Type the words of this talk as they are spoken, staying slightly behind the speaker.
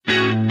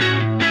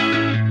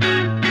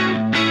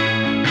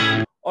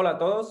Hola a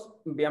todos,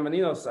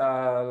 bienvenidos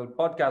al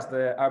podcast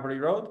de Avery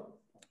Road.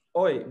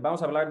 Hoy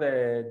vamos a hablar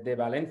de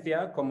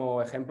Valencia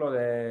como ejemplo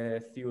de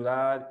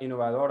ciudad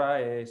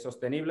innovadora y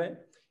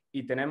sostenible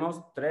y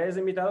tenemos tres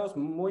invitados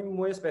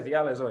muy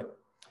especiales hoy.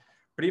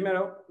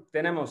 Primero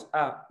tenemos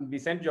a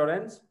Vicent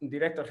Llorens,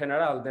 director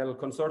general del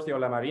consorcio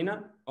La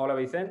Marina. Hola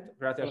Vicent,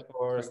 gracias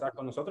por estar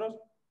con nosotros.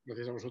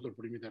 Gracias a vosotros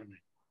por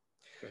invitarme.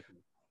 Gracias.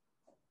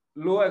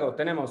 Luego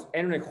tenemos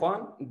Enric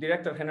Juan,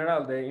 director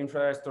general de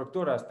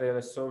infraestructuras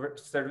de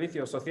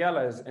servicios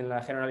sociales en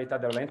la Generalitat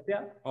de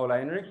Valencia.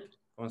 Hola Enric,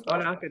 ¿cómo estás?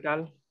 Hola, ¿qué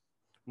tal?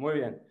 Muy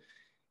bien.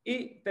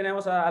 Y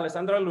tenemos a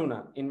Alessandra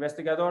Luna,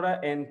 investigadora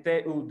en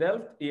TU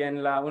Delft y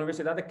en la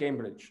Universidad de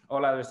Cambridge.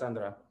 Hola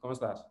Alessandra, ¿cómo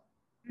estás?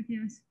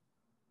 Gracias.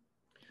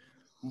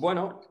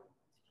 Bueno,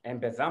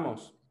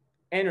 empezamos.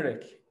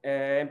 Enric,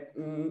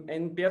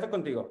 empiezo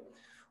contigo.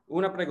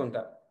 Una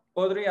pregunta.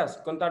 ¿Podrías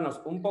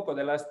contarnos un poco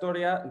de la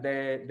historia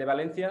de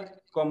Valencia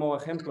como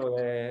ejemplo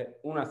de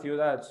una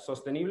ciudad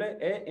sostenible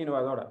e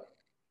innovadora?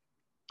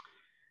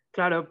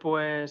 Claro,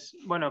 pues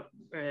bueno,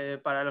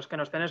 para los que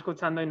nos estén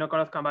escuchando y no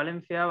conozcan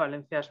Valencia,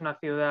 Valencia es una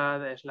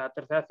ciudad, es la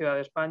tercera ciudad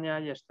de España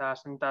y está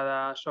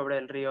asentada sobre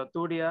el río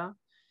Turia.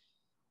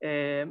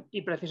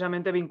 Y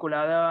precisamente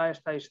vinculada a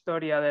esta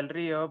historia del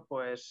río,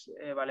 pues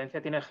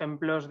Valencia tiene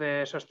ejemplos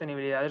de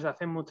sostenibilidad desde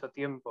hace mucho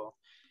tiempo.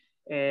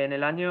 En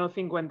el año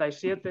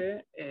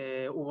 57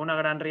 hubo una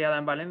gran riada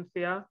en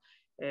Valencia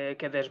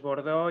que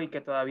desbordó y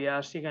que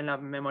todavía sigue en la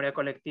memoria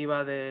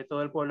colectiva de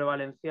todo el pueblo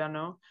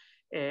valenciano.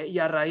 Y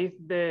a raíz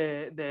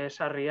de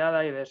esa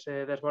riada y de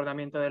ese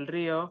desbordamiento del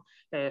río,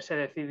 se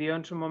decidió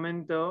en su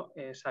momento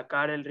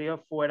sacar el río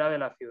fuera de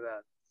la ciudad.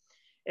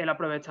 El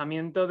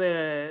aprovechamiento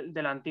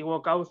del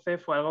antiguo cauce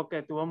fue algo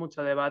que tuvo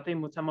mucho debate y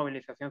mucha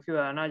movilización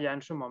ciudadana ya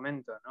en su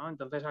momento, ¿no?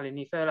 Entonces, al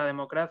inicio de la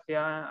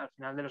democracia, al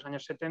final de los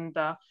años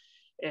 70,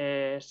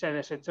 se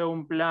desechó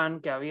un plan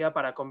que había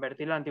para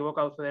convertir el antiguo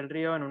cauce del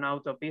río en una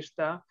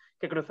autopista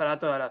que cruzara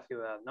toda la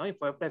ciudad, ¿no? Y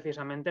fue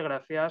precisamente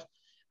gracias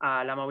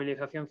a la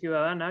movilización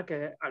ciudadana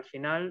que al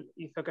final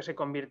hizo que se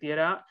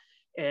convirtiera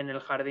en el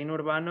jardín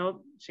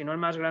urbano, si no el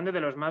más grande, de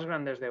los más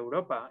grandes de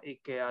Europa y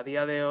que a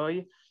día de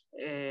hoy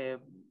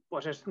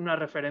pues es una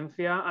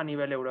referencia a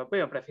nivel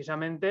europeo,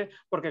 precisamente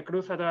porque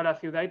cruza toda la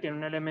ciudad y tiene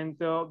un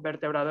elemento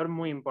vertebrador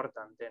muy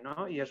importante,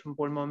 ¿no? Y es un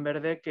pulmón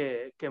verde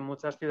que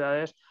muchas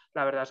ciudades,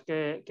 la verdad es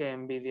que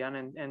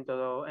envidian en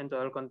todo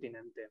el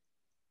continente.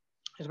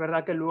 Es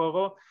verdad que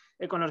luego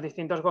con los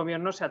distintos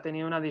gobiernos se ha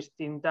tenido una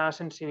distinta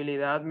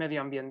sensibilidad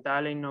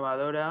medioambiental e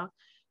innovadora,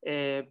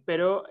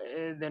 pero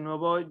de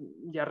nuevo,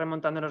 ya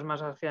remontándonos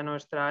más hacia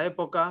nuestra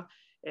época,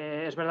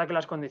 es verdad que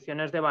las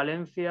condiciones de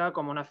Valencia,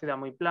 como una ciudad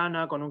muy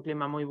plana, con un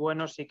clima muy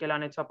bueno, sí que le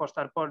han hecho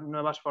apostar por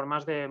nuevas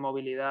formas de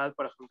movilidad,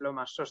 por ejemplo,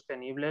 más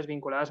sostenibles,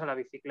 vinculadas a la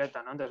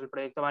bicicleta, ¿no? Entonces, el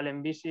proyecto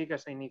Valenbici, que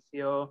se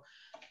inició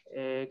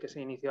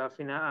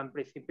a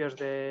principios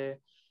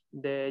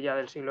ya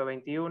del siglo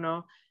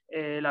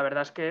XXI, la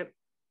verdad es que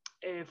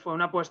fue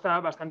una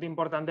apuesta bastante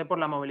importante por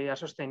la movilidad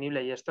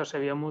sostenible y esto se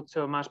vio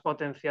mucho más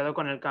potenciado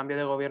con el cambio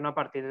de gobierno a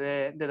partir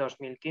de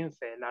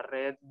 2015. La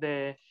red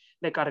de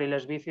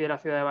carriles bici de la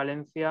ciudad de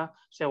Valencia,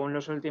 según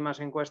las últimas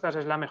encuestas,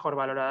 es la mejor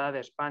valorada de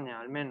España,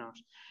 al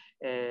menos.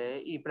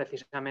 Y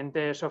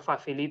precisamente eso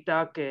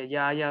facilita que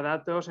ya haya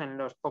datos en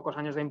los pocos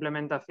años de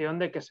implementación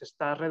de que se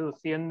está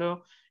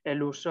reduciendo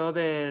el uso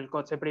del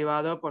coche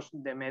privado, pues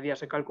de media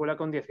se calcula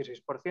con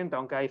 16%,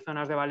 aunque hay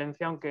zonas de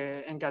Valencia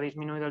en que ha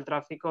disminuido el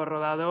tráfico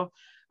rodado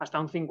hasta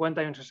un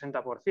 50 y un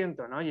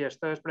 60%, ¿no? Y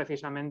esto es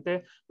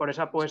precisamente por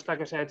esa apuesta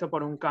que se ha hecho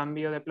por un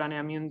cambio de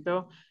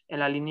planeamiento en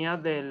la línea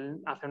de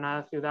hacer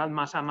una ciudad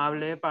más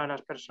amable para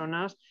las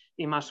personas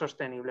y más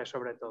sostenible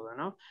sobre todo,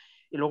 ¿no?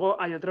 Y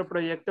luego hay otro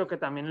proyecto que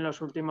también en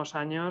los últimos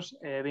años,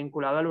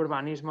 vinculado al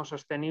urbanismo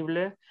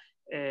sostenible,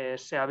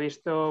 se ha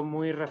visto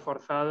muy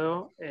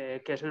reforzado,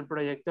 que es el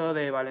proyecto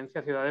de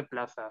Valencia Ciudad de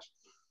Plazas,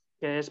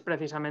 que es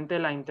precisamente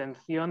la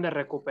intención de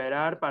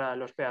recuperar para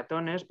los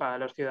peatones, para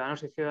los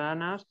ciudadanos y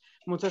ciudadanas,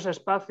 muchos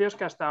espacios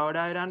que hasta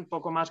ahora eran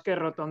poco más que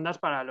rotondas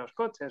para los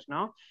coches,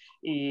 ¿no?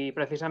 Y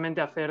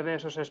precisamente hacer de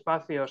esos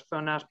espacios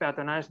zonas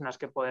peatonales en las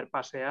que poder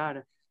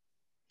pasear,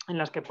 en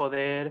las que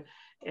poder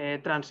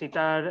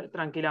transitar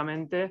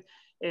tranquilamente,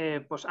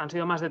 pues han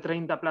sido más de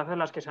 30 plazas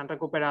las que se han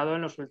recuperado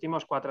en los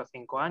últimos 4 o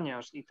 5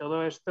 años. Y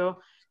todo esto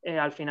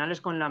al final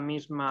es con la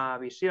misma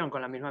visión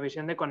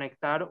de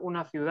conectar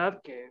una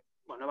ciudad que,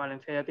 bueno,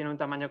 Valencia ya tiene un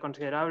tamaño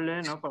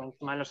considerable, ¿no? Por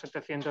encima de los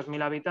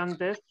 700.000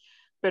 habitantes,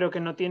 pero que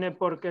no tiene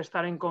por qué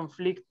estar en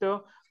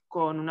conflicto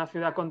con una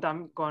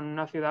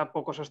ciudad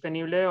poco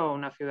sostenible o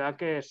una ciudad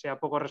que sea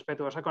poco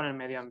respetuosa con el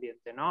medio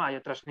ambiente, ¿no? Hay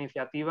otras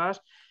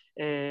iniciativas,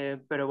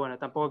 pero bueno,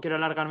 tampoco quiero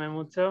alargarme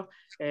mucho.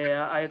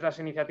 Hay otras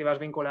iniciativas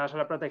vinculadas a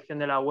la protección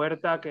de la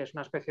huerta, que es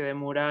una especie de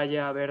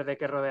muralla verde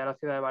que rodea la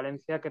ciudad de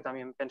Valencia, que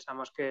también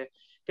pensamos que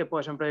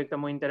puede ser un proyecto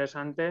muy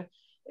interesante.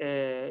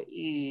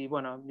 Y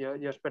bueno,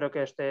 yo espero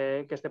que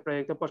este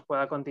proyecto pues,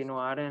 pueda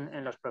continuar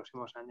en los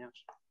próximos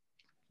años.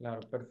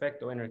 Claro,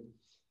 perfecto, Enric.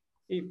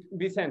 Y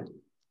Vicente,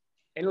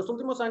 en los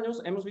últimos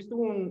años hemos visto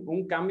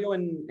un cambio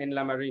en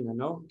la Marina,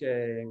 ¿no?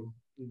 Que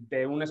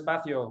de un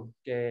espacio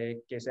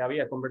que se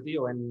había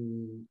convertido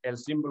en el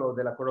símbolo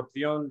de la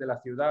corrupción de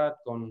la ciudad,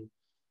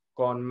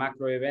 con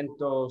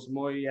macroeventos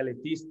muy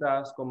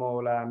elitistas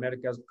como la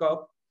America's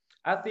Cup,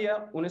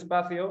 hacia un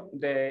espacio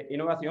de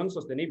innovación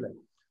sostenible.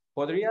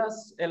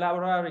 ¿Podrías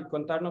elaborar y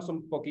contarnos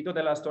un poquito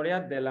de la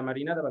historia de la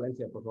Marina de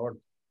Valencia, por favor?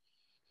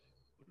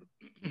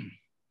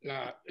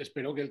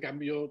 Espero que el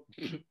cambio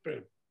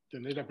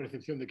tendréis la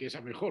percepción de que es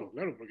a mejor,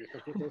 claro, porque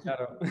estas cosas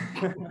Claro.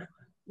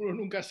 uno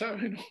nunca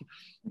sabe, ¿no?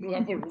 Uno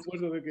da por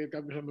supuesto de que el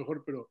cambio es a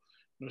mejor, pero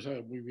no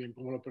sabe muy bien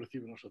cómo lo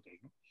percibe nosotros,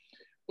 ¿no?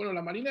 Bueno,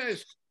 la Marina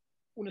es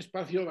un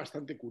espacio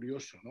bastante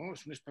curioso, ¿no?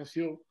 Es un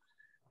espacio,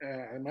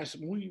 además,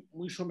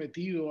 muy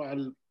sometido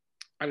al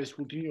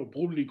escrutinio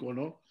público,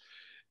 ¿no?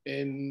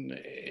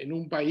 En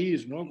un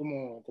país, ¿no?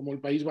 Como el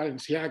país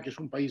valencià, que es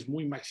un país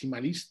muy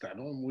maximalista,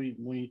 ¿no?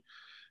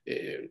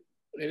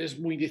 Eres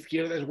muy de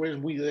izquierdas o eres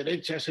muy de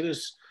derechas,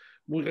 eres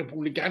muy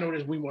republicano,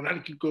 eres muy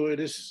monárquico,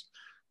 eres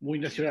muy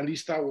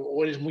nacionalista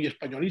o eres muy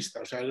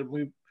españolista, o sea, eres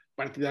muy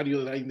partidario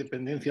de la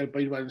independencia del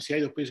país valencià y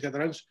de los países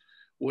catalans,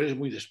 o eres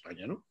muy de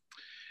España, ¿no?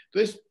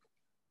 Entonces,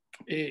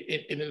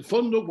 en el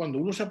fondo, cuando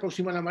uno se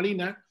aproxima a la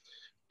Marina,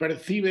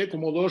 percibe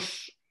como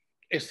dos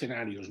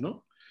escenarios,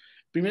 ¿no?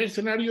 El primer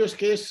escenario es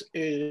que es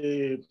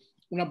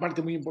una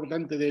parte muy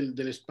importante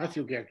del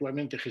espacio que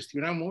actualmente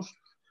gestionamos,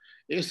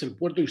 es el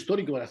puerto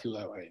histórico de la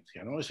ciudad de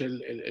Valencia, ¿no? Es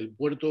el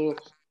puerto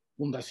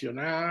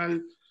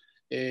fundacional,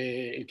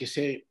 el que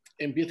se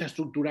empieza a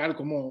estructurar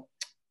como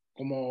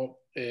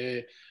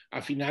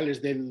a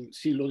finales del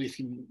siglo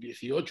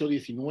XVIII,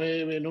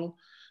 XIX, ¿no?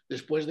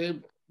 Después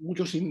de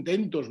muchos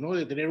intentos, ¿no?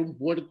 De tener un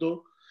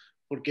puerto,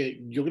 porque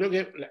yo creo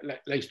que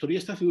la historia de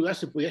esta ciudad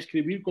se podía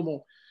escribir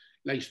como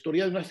la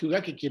historia de una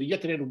ciudad que quería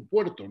tener un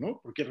puerto, ¿no?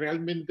 Porque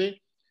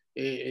realmente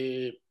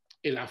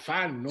el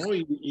afán, ¿no?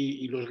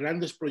 y los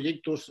grandes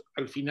proyectos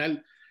al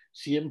final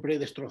siempre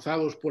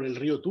destrozados por el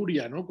río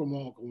Turia, ¿no?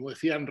 Como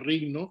decía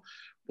Enric, ¿no?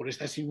 Por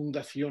estas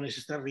inundaciones,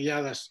 estas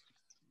riadas,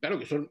 claro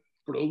que son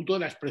producto de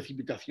las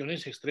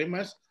precipitaciones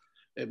extremas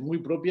muy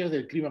propias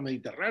del clima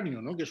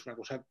mediterráneo, ¿no? Que es una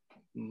cosa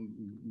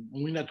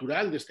muy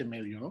natural de este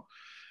medio, ¿no?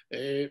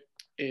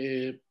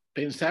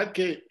 Pensad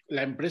que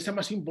la empresa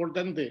más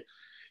importante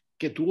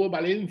que tuvo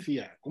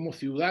Valencia como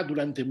ciudad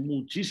durante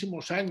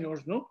muchísimos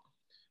años, ¿no?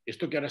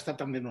 Esto que ahora está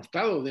tan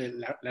denostado de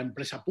la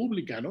empresa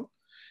pública, ¿no?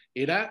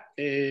 Era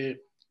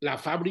la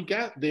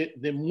fábrica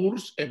de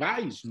murs e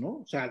valls, ¿no?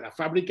 O sea, la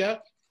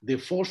fábrica de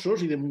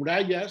fosos y de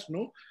murallas,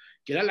 ¿no?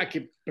 Que era la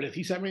que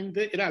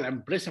precisamente era la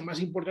empresa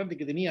más importante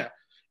que tenía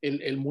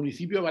el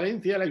municipio de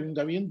Valencia, el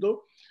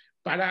ayuntamiento,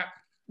 para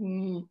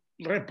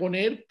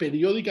reponer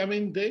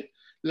periódicamente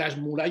las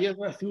murallas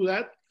de la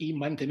ciudad y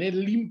mantener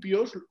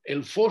limpios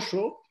el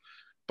foso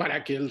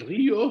para que el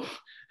río,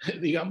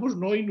 digamos,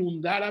 no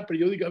inundara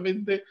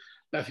periódicamente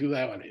la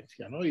ciudad de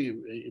Valencia, ¿no?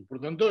 Y por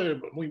tanto, es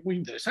muy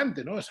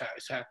interesante, ¿no?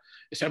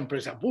 Esa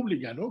empresa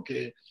pública, ¿no?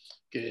 Que,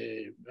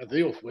 ya te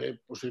digo, fue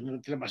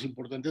posiblemente la más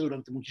importante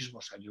durante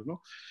muchísimos años,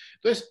 ¿no?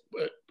 Entonces,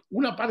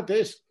 una parte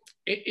es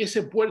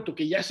ese puerto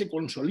que ya se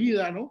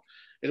consolida, ¿no?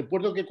 El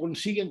puerto que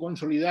consiguen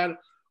consolidar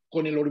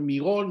con el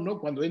hormigón, ¿no?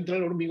 Cuando entra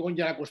el hormigón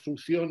ya la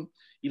construcción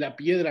y la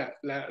piedra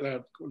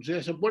la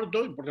considera ese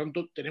puerto, y por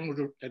tanto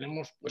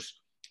tenemos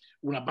pues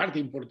una parte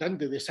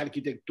importante de esa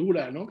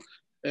arquitectura, ¿no?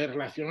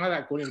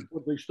 Relacionada con el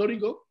puerto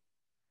histórico,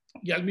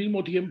 y al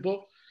mismo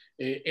tiempo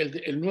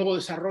el nuevo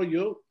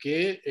desarrollo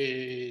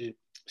que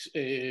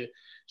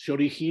se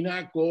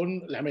origina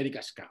con la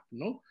America's Cup,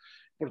 ¿no?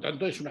 Por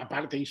tanto, es una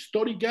parte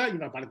histórica y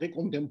una parte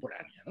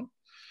contemporánea, ¿no?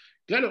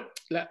 Claro,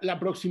 la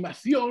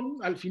aproximación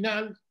al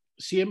final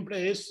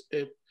siempre es,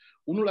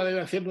 uno la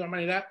debe hacer de una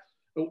manera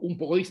un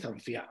poco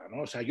distanciada,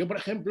 ¿no? O sea, yo, por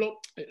ejemplo,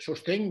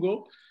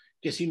 sostengo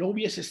que si no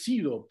hubiese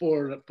sido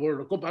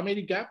por Copa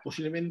América,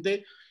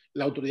 posiblemente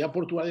la Autoridad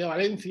Portuaria de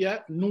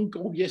Valencia nunca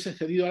hubiese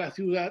cedido a la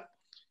ciudad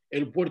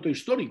el puerto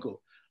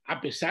histórico,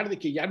 a pesar de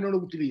que ya no lo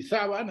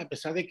utilizaban, a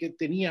pesar de que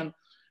tenían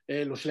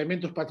los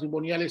elementos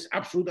patrimoniales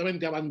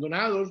absolutamente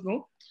abandonados,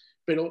 ¿no?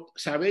 Pero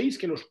sabéis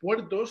que los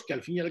puertos, que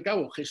al fin y al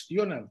cabo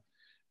gestionan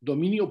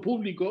dominio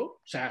público,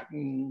 o sea,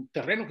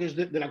 terreno que es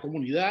de la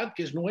comunidad,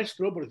 que es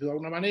nuestro, por decirlo de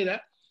alguna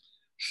manera,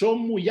 son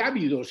muy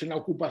ávidos en la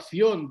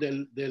ocupación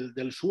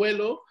del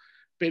suelo,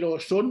 pero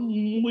son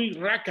muy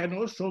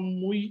rácanos, son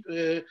muy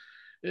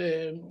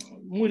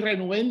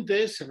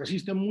renuentes, se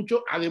resisten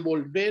mucho a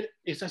devolver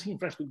esas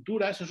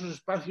infraestructuras, esos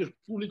espacios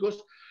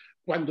públicos,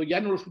 cuando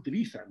ya no los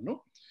utilizan,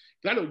 ¿no?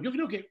 Claro, yo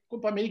creo que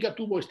Copa América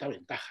tuvo esta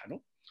ventaja,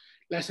 ¿no?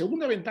 La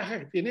segunda ventaja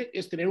que tiene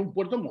es tener un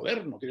puerto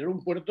moderno, tener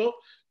un puerto,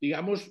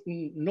 digamos,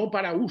 no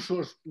para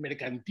usos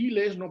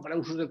mercantiles, no para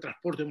usos del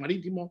transporte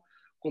marítimo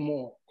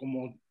como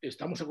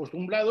estamos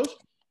acostumbrados,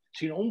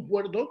 sino un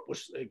puerto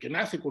pues, que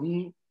nace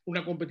con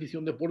una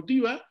competición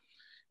deportiva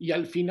y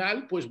al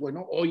final, pues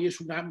bueno, hoy es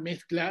una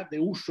mezcla de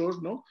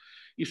usos, ¿no?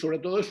 Y sobre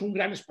todo es un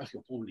gran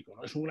espacio público,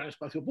 ¿no? Es un gran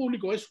espacio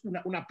público, es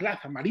una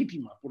plaza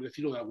marítima, por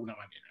decirlo de alguna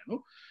manera, ¿no?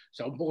 O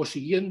sea, un poco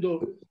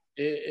siguiendo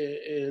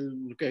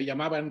lo que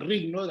llamaba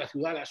Enric, ¿no? De la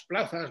ciudad de las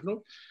plazas,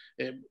 ¿no?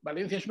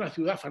 Valencia es una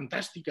ciudad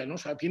fantástica, ¿no? O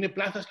sea, tiene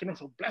plazas que no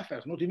son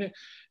plazas, ¿no? O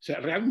sea,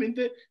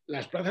 realmente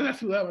las plazas de la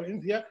ciudad de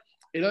Valencia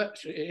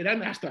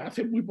eran hasta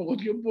hace muy poco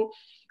tiempo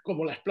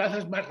como las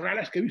plazas más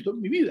raras que he visto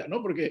en mi vida,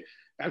 ¿no? Porque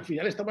al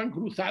final estaban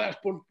cruzadas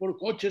por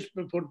coches,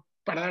 por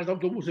paradas de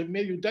autobús en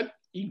medio y tal,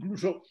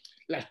 incluso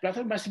las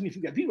plazas más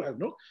significativas,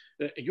 ¿no?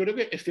 Yo creo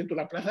que, excepto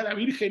la Plaza de la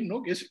Virgen,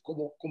 ¿no? Que es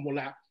como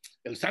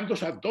el Santo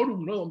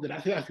Sanctorum, ¿no? Donde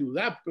nace la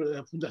ciudad,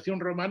 la fundación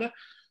romana,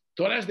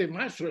 todas las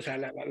demás, o sea,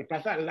 la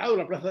plaza al lado,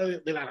 la Plaza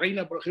de la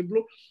Reina, por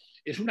ejemplo,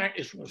 es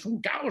un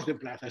caos de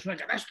plaza, es una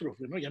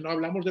catástrofe, ¿no? Ya no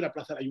hablamos de la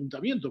Plaza del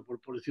Ayuntamiento,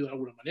 por decirlo de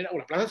alguna manera, o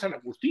la Plaza de San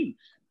Agustín,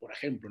 por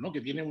ejemplo, ¿no?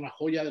 Que tiene una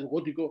joya del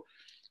gótico,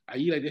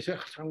 ahí la iglesia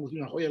de San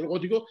Agustín, una joya del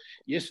gótico,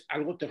 y es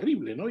algo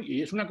terrible, ¿no?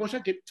 Y es una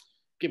cosa que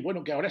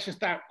bueno, que ahora se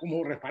está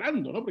como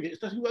reparando, ¿no? Porque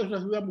esta ciudad es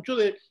una ciudad mucho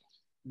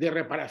de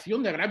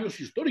reparación de agravios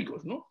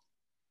históricos, ¿no?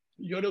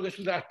 Yo creo que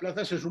eso de las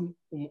plazas es un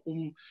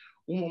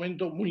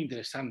momento muy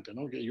interesante,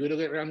 ¿no? Que yo creo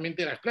que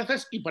realmente las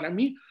plazas, y para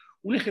mí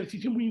un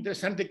ejercicio muy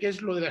interesante que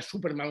es lo de las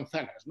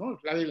supermanzanas, ¿no?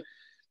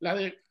 La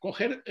de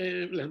coger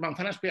las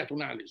manzanas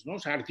peatonales, ¿no? O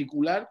sea,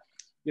 articular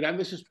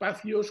grandes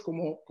espacios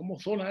como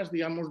zonas,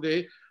 digamos,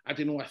 de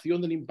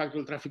atenuación del impacto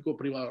del tráfico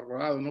privado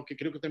rodado, ¿no? Que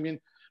creo que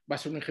también va a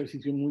ser un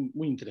ejercicio muy,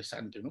 muy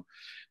interesante, ¿no?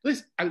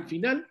 Entonces, al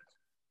final,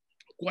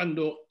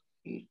 cuando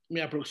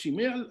me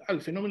aproximé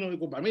al fenómeno de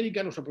Copa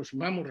América, nos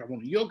aproximamos,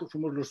 Ramón y yo, que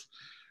fuimos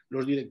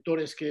los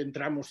directores que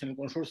entramos en el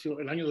consorcio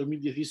el año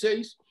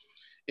 2016,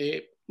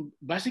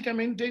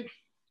 básicamente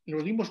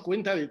nos dimos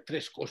cuenta de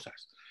tres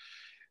cosas.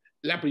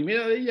 La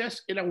primera de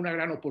ellas era una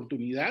gran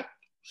oportunidad,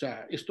 o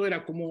sea, esto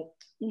era como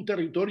un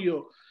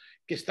territorio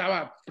que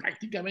estaba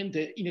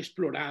prácticamente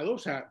inexplorado, o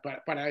sea,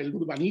 para el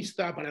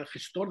urbanista, para el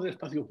gestor del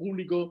espacio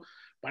público,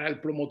 para el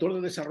promotor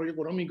del desarrollo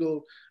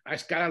económico a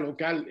escala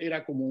local,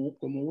 era como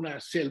una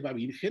selva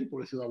virgen,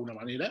 por decirlo de alguna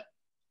manera.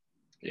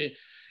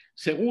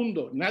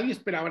 Segundo, nadie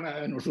esperaba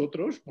nada de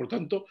nosotros, por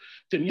tanto,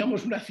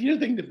 teníamos una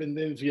cierta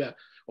independencia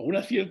o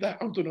una cierta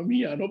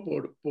autonomía, ¿no?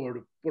 por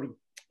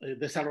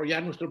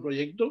desarrollar nuestro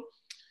proyecto.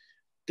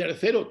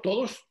 Tercero,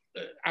 todos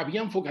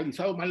habían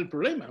focalizado mal el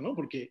problema, ¿no?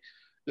 Porque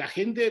la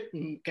gente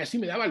casi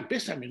me daba el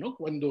pésame, ¿no?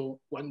 Cuando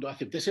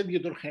acepté ser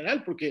director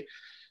general, porque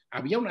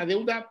había una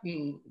deuda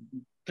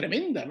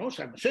tremenda, ¿no? O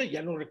sea, no sé,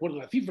 ya no recuerdo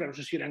la cifra, no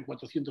sé si eran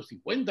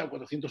 450 o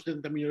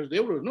 470 millones de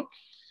euros, ¿no?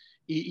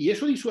 Y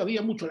eso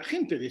disuadía mucho a la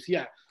gente.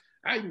 Decía,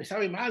 ay, me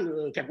sabe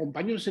mal, te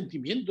acompaño en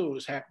sentimiento, o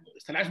sea,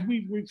 estarás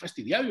muy, muy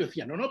fastidiado. Yo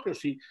decía, no, pero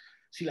si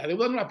la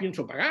deuda no la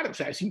pienso pagar, o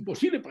sea, es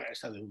imposible pagar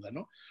esa deuda,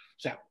 ¿no?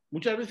 O sea,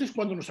 muchas veces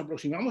cuando nos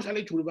aproximamos al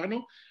hecho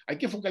urbano hay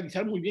que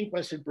focalizar muy bien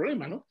cuál es el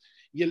problema, ¿no?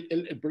 Y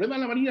el problema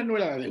de la Marina no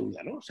era la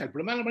deuda, ¿no? O sea, el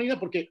problema de la Marina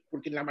porque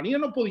la Marina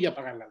no podía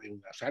pagar la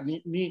deuda, o sea,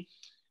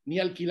 ni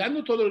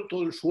alquilando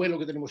todo el suelo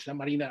que tenemos en la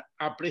Marina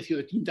a precio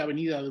de Quinta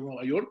Avenida de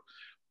Nueva York,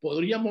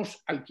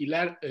 podríamos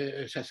alquilar,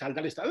 o sea,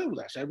 saldar esta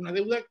deuda. O sea, era una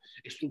deuda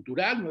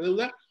estructural, una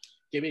deuda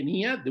que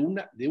venía de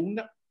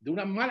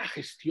una mala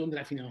gestión de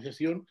la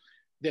financiación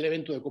del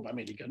evento de Copa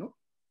América, ¿no?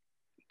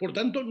 Por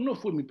tanto, no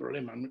fue mi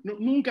problema.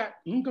 Nunca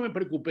me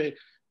preocupé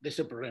de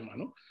ese problema,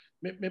 ¿no?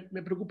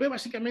 Me preocupé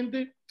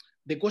básicamente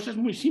de cosas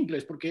muy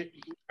simples, porque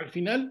al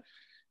final,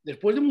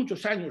 después de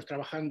muchos años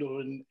trabajando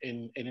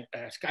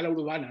a escala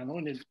urbana, ¿no?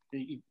 En el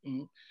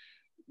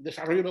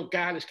desarrollo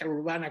local, escala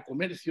urbana,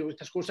 comercio,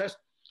 estas cosas,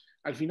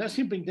 al final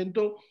siempre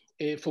intento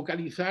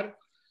focalizar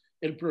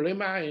el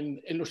problema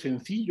en lo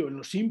sencillo, en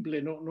lo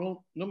simple.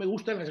 No me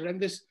gustan las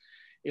grandes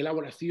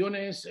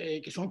elaboraciones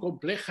que son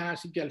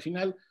complejas y que al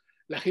final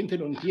la gente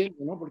no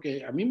entiende, ¿no?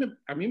 Porque a mí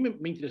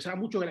me interesaba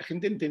mucho que la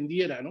gente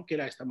entendiera, ¿no? Qué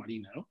era esta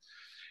Marina, ¿no?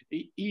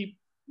 Y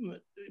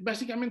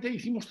básicamente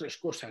hicimos tres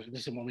cosas en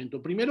ese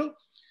momento. Primero,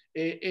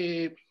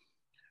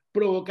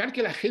 provocar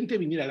que la gente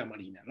viniera a la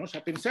Marina, ¿no? O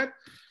sea, pensar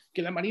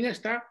que la Marina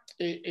está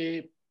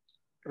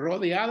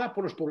rodeada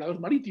por los poblados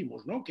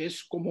marítimos, ¿no? Que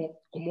es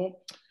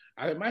como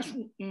además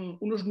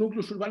unos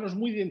núcleos urbanos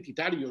muy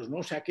identitarios, ¿no?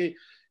 O sea, que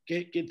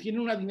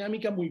tienen una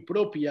dinámica muy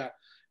propia,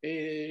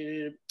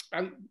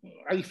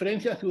 a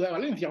diferencia de la ciudad de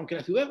Valencia, aunque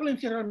la ciudad de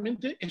Valencia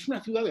realmente es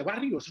una ciudad de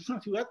barrios, es una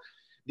ciudad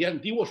de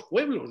antiguos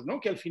pueblos, ¿no?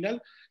 Que al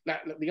final,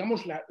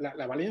 digamos,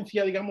 la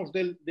Valencia, digamos,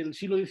 del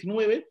siglo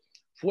XIX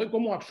fue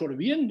como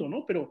absorbiendo,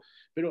 ¿no?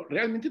 Pero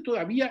realmente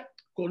todavía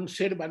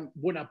conservan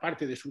buena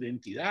parte de su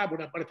identidad,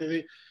 buena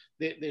parte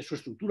de su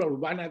estructura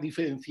urbana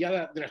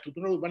diferenciada de la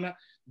estructura urbana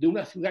de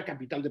una ciudad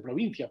capital de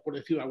provincia, por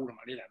decirlo de alguna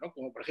manera, ¿no?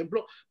 Como por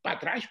ejemplo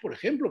Patraix,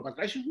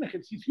 Patraix es un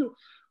ejercicio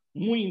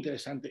muy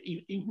interesante,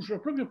 incluso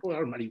los propios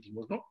poblados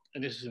marítimos, ¿no?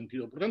 En ese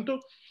sentido. Por tanto,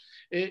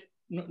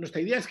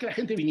 nuestra idea es que la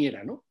gente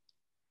viniera, ¿no?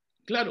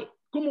 Claro,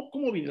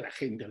 ¿cómo viene la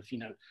gente al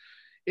final?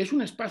 Es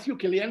un espacio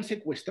que le han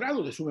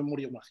secuestrado de su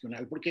memoria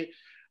emocional, porque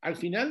al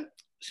final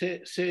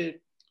se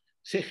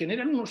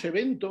generan unos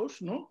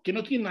eventos, ¿no? Que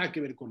no tienen nada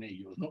que ver con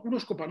ellos, ¿no?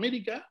 Unos Copa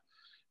América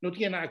no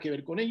tiene nada que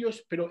ver con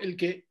ellos, pero el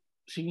que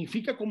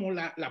significa como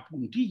la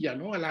puntilla,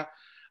 ¿no?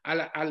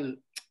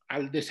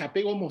 Al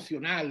desapego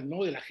emocional,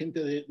 ¿no? De la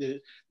gente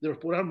de los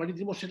poblados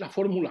marítimos es la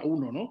Fórmula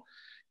 1, ¿no?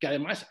 que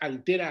además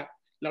altera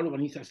la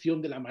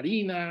urbanización de la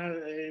marina,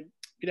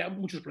 crea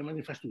muchos problemas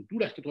de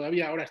infraestructuras que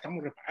todavía ahora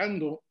estamos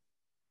reparando,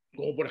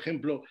 como por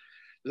ejemplo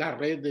la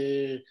red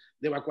de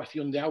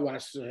evacuación de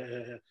aguas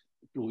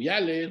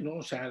pluviales, ¿no?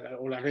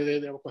 O la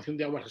red de evacuación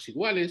de aguas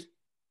residuales.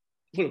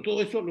 Bueno,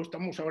 todo eso lo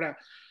estamos ahora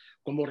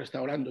como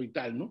restaurando y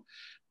tal, ¿no?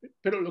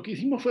 Pero lo que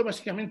hicimos fue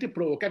básicamente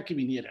provocar que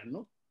vinieran,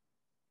 ¿no?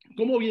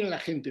 ¿Cómo viene la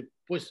gente?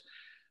 Pues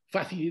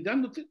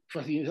facilitándote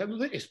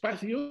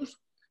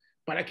espacios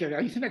para que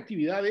realicen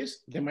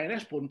actividades de manera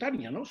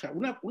espontánea, ¿no? O sea,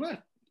 una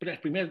de las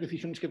primeras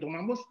decisiones que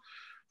tomamos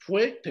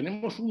fue,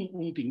 tenemos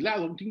un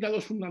tinglado. Un tinglado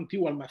es un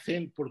antiguo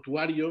almacén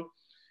portuario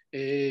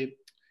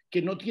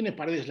que no tiene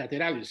paredes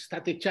laterales,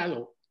 está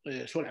techado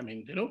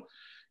solamente, ¿no?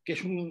 Que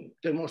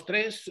tenemos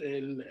tres,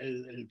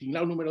 el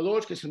tinglado número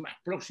 2, que es el más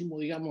próximo,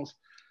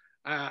 digamos,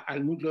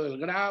 al núcleo del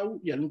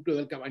Grau y al núcleo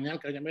del Cabanyal,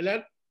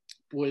 Canyamelar,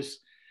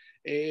 pues,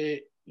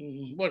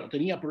 bueno,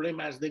 tenía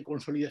problemas de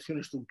consolidación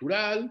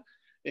estructural,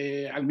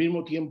 al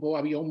mismo tiempo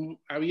había un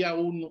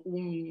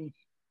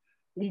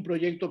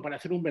proyecto para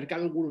hacer un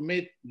mercado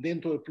gourmet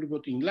dentro del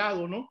propio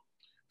tinglado, ¿no?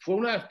 Fue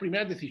una de las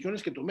primeras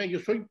decisiones que tomé.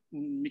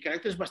 Mi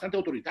carácter es bastante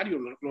autoritario,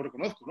 lo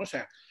reconozco, ¿no? O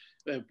sea,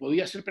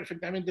 podía ser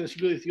perfectamente en el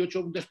siglo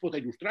XVIII un déspota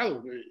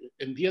ilustrado,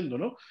 entiendo,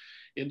 ¿no?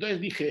 Entonces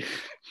dije,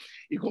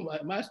 y como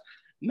además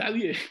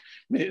nadie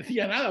me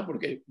decía nada,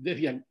 porque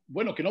decían,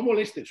 bueno, que no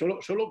moleste,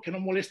 solo que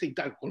no moleste y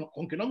tal,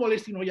 con que no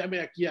moleste y no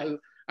llame aquí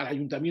al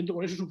ayuntamiento,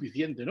 con eso es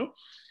suficiente, ¿no?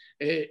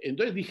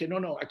 Entonces dije,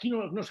 no, aquí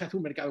no se hace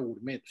un mercado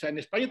gourmet. O sea, en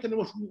España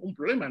tenemos un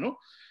problema, ¿no?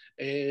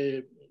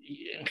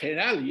 Y en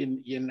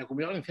general y en la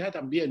Comunidad Valenciana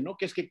también, ¿no?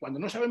 Que es que cuando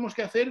no sabemos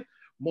qué hacer,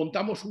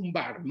 montamos un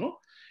bar, ¿no?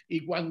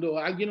 Y cuando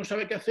alguien no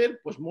sabe qué hacer,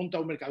 pues monta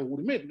un mercado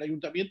gourmet. Un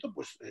ayuntamiento,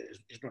 pues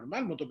es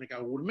normal, monta un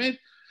mercado gourmet.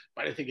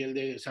 Parece que el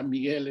de San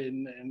Miguel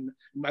en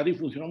Madrid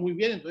funcionó muy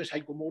bien, entonces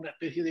hay como una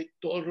especie de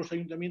todos los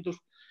ayuntamientos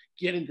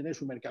quieren tener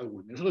su mercado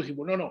gourmet. Nosotros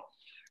decimos,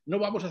 no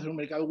vamos a hacer un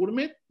mercado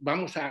gourmet,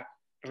 vamos a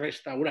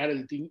restaurar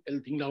el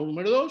tinglado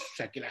número 2, o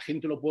sea, que la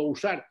gente lo pueda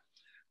usar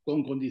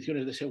con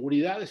condiciones de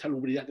seguridad, de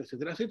salubridad,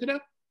 etcétera,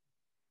 etcétera.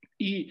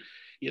 Y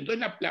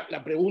entonces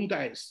la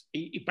pregunta es,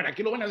 ¿y para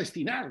qué lo van a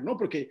destinar? ¿No?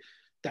 Porque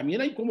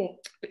también hay como,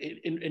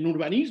 en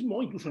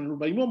urbanismo, incluso en el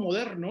urbanismo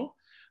moderno,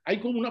 hay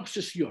como una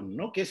obsesión,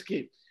 ¿no? Que es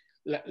que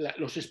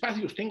los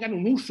espacios tengan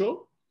un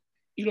uso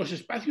y los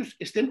espacios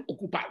estén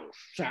ocupados.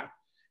 O sea,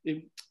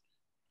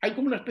 hay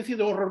como una especie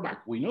de horror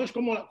vacui, ¿no? Es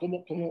como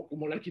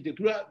la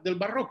arquitectura del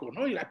barroco,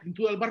 ¿no? Y la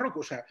pintura del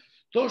barroco. O sea,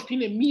 todos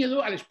tienen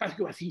miedo al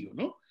espacio vacío,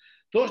 ¿no?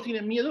 Todos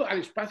tienen miedo al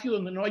espacio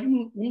donde no hay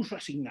un uso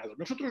asignado.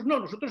 Nosotros no,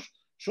 nosotros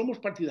somos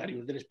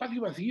partidarios del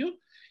espacio vacío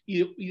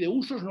y de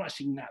usos no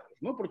asignados,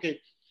 ¿no?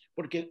 Porque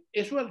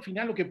eso al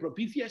final lo que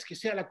propicia es que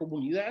sea la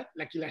comunidad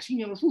la que le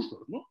asigne los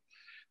usos, ¿no?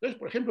 Entonces,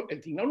 por ejemplo,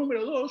 el tinglado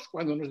número 2,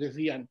 cuando nos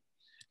decían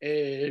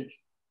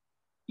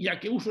 ¿y a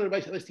qué uso les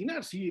vais a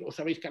destinar si os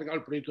habéis cargado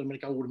el proyecto del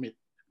mercado gourmet?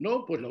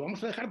 No, pues lo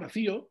vamos a dejar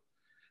vacío.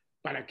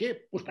 ¿Para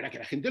qué? Pues para que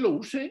la gente lo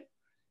use.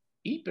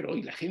 Pero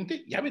la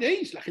gente, ya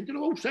veréis, la gente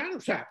lo va a usar. O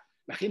sea,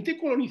 la gente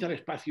coloniza el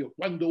espacio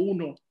cuando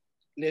uno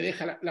le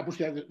deja la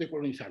posibilidad de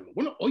colonizarlo.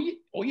 Bueno,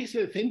 hoy es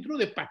el centro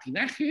de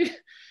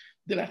patinaje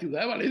de la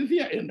ciudad de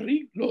Valencia.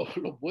 Enric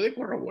lo puede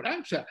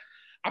corroborar. O sea,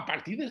 a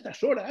partir de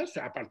estas horas, o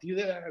sea, a partir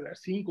de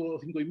las 5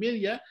 y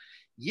media,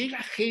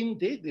 llega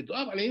gente de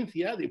toda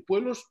Valencia, de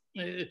pueblos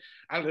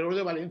alrededor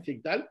de Valencia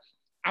y tal,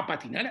 a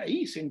patinar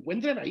ahí, se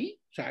encuentran ahí.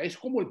 O sea, es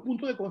como el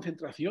punto de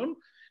concentración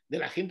de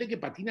la gente que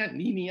patina en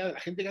línea, de la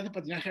gente que hace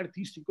patinaje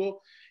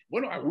artístico.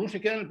 Bueno, algunos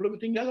se quedan en el propio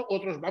tinglado,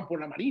 otros van por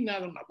la marina,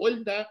 dan una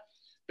vuelta.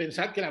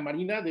 Pensad que la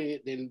marina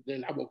de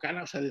la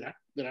Bocana, o sea,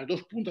 de las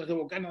dos puntas de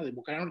Bocana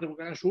Norte y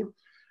Bocana Sur,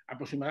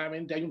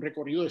 aproximadamente hay un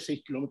recorrido de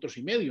 6,5 kilómetros,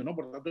 ¿no?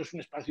 Por lo tanto, es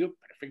un espacio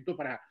perfecto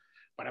para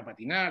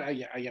patinar,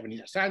 hay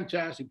avenidas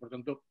anchas y por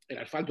tanto el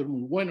asfalto es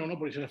muy bueno, ¿no?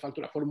 Porque es el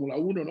asfalto de la Fórmula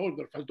 1, ¿no?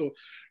 El asfalto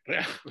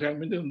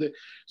realmente donde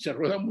se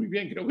rueda muy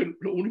bien. Creo que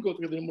lo único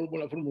que tenemos con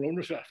la Fórmula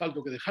 1 es el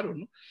asfalto que dejaron,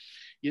 ¿no?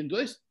 Y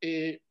entonces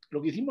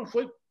lo que hicimos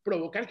fue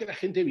provocar que la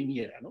gente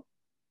viniera, ¿no?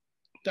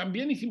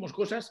 También hicimos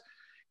cosas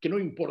que no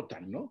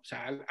importan, ¿no? O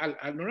sea,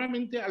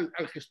 normalmente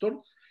al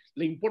gestor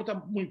le importa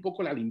muy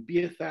poco la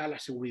limpieza, la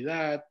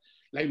seguridad,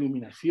 la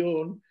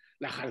iluminación,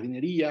 la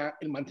jardinería,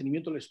 el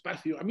mantenimiento del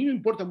espacio. A mí me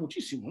importa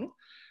muchísimo, ¿no? O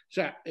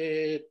sea,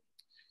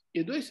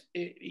 entonces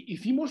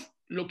hicimos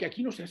lo que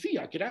aquí no se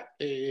hacía, que era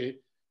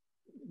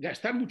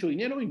gastar mucho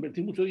dinero,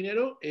 invertir mucho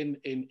dinero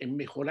en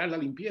mejorar la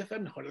limpieza,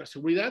 en mejorar la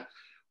seguridad,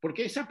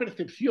 porque esa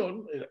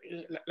percepción,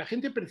 la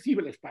gente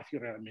percibe el espacio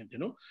realmente,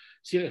 ¿no?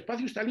 Si el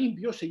espacio está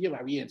limpio, se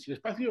lleva bien. Si el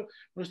espacio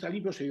no está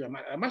limpio, se lleva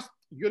mal. Además,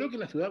 yo creo que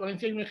en la ciudad de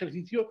Valencia hay un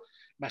ejercicio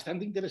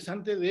bastante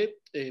interesante de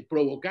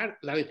provocar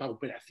la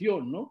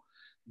depauperación, ¿no?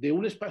 De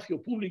un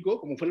espacio público,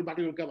 como fue el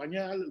barrio del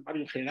Cabanyal, el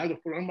barrio en general de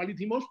los pueblos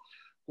marítimos,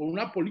 con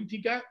una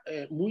política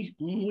muy,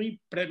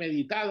 muy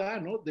premeditada,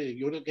 ¿no?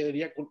 Yo creo que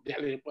diría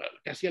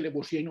casi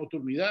alevosía y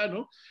nocturnidad,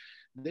 ¿no?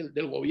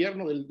 Del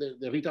gobierno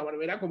de Rita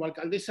Barberá como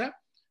alcaldesa,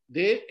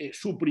 de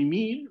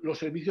suprimir los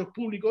servicios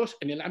públicos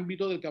en el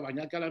ámbito del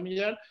Cabanyal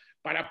Calamillar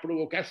para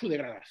provocar su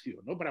degradación,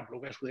 ¿no? Para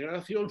provocar su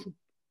degradación,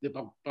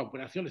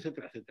 pauperación,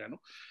 etcétera, etcétera,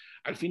 ¿no?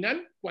 Al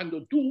final,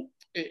 cuando tú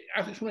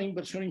haces una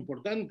inversión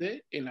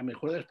importante en la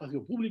mejora del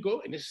espacio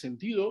público, en ese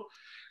sentido,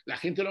 la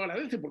gente lo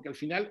agradece porque al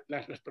final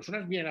las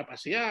personas vienen a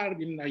pasear,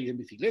 vienen a ir en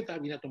bicicleta,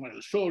 vienen a tomar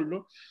el sol,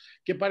 ¿no?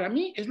 Que para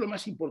mí es lo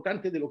más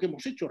importante de lo que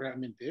hemos hecho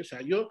realmente. O sea,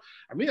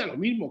 a mí da lo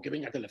mismo que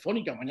venga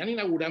Telefónica. Mañana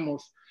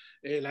inauguramos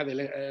la de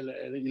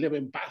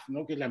Eleven Path,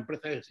 ¿no? Que es la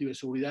empresa de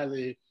ciberseguridad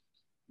de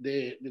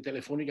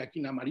Telefónica aquí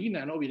en la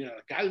Marina, ¿no? Viene el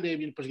alcalde,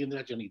 viene el presidente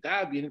de la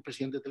Generalitat, viene el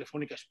presidente de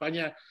Telefónica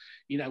España,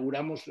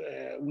 inauguramos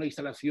una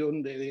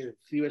instalación de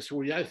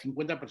ciberseguridad de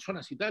 50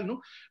 personas y tal, ¿no?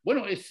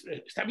 Bueno,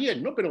 está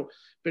bien, ¿no?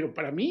 Pero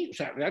para mí, o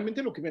sea,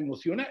 realmente lo que me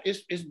emociona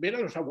es ver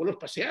a los abuelos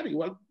pasear,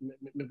 igual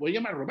me puede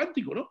llamar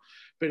romántico, ¿no?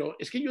 Pero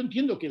es que yo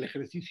entiendo que el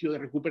ejercicio de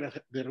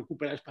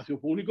recuperar espacio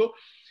público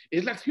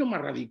es la acción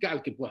más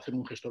radical que puede hacer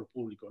un gestor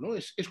público, ¿no?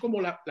 Es como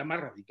la más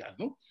radical,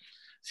 ¿no?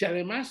 Si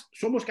además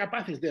somos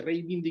capaces de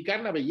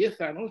reivindicar la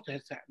belleza, ¿no? O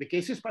sea, de que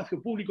ese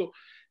espacio público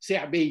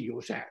sea bello,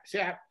 o sea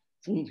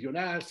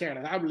funcional, sea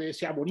agradable,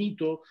 sea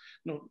bonito,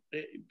 ¿no?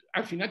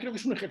 Al final creo que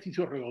es un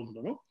ejercicio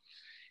redondo, ¿no?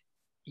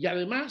 Y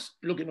además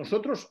lo que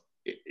nosotros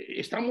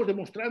estamos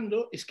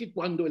demostrando es que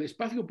cuando el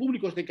espacio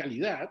público es de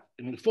calidad,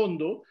 en el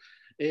fondo,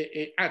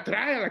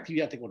 atrae a la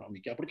actividad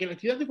económica, porque la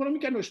actividad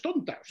económica no es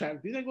tonta, o sea, la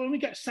actividad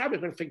económica sabe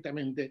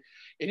perfectamente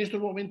en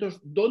estos momentos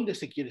dónde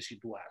se quiere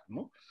situar,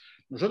 ¿no?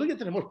 Nosotros ya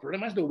tenemos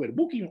problemas de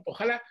overbooking,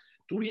 ojalá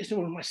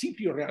tuviésemos más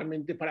sitios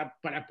realmente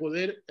para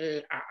poder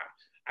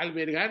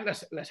albergar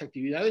las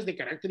actividades de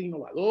carácter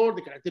innovador,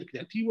 de carácter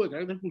creativo, de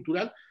carácter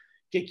cultural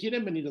que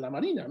quieren venir a la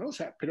Marina, ¿no? O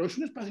sea, pero es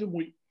un espacio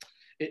muy...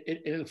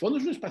 En el fondo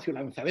es un espacio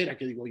lanzadera,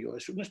 que digo yo,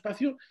 es un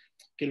espacio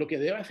que lo que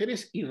debe hacer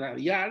es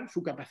irradiar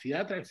su capacidad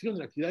de atracción de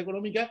la actividad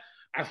económica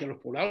hacia los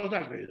poblados de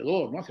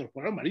alrededor, ¿no? Hacia los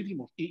poblados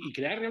marítimos y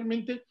crear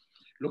realmente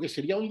lo que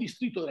sería un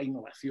distrito de la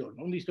innovación,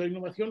 ¿no? Un distrito de la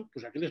innovación,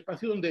 pues aquel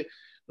espacio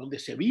donde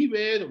se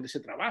vive, donde se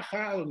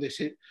trabaja, donde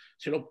se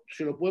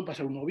lo puede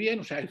pasar uno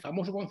bien, o sea, el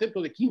famoso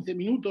concepto de 15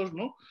 minutos,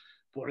 ¿no?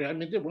 Pues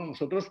realmente, bueno,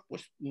 nosotros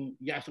pues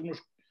ya hace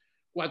unos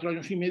 4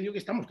 años y medio que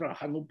estamos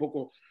trabajando un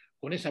poco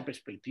con esa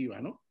perspectiva,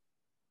 ¿no?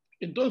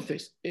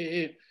 Entonces,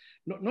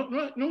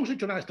 no hemos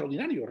hecho nada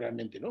extraordinario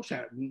realmente, ¿no? O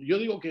sea, yo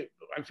digo que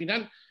al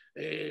final,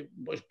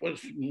 pues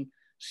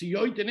si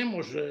hoy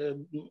tenemos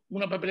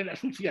una papelera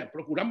sucia,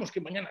 procuramos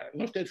que mañana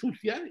no esté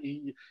sucia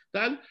y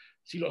tal.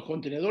 Si los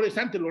contenedores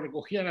antes los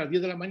recogían a las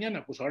 10 de la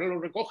mañana, pues ahora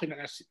los recogen a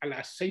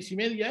las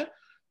 6:30,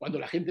 cuando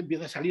la gente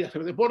empieza a salir a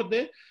hacer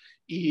deporte,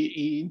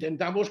 y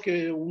intentamos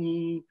que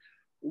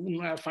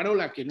una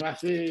farola que no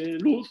hace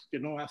luz, que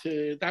no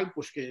hace tal,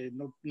 pues que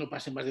no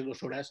pase más de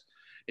 2 horas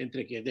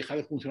entre que deja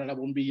de funcionar la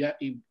bombilla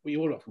y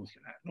vuelve a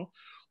funcionar, ¿no?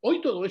 Hoy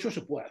todo eso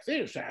se puede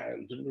hacer, o sea,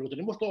 lo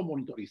tenemos todo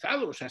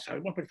monitorizado, o sea,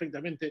 sabemos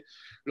perfectamente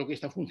lo que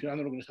está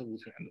funcionando y lo que no está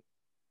funcionando.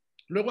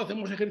 Luego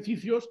hacemos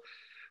ejercicios,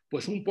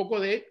 pues un poco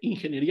de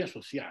ingeniería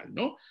social,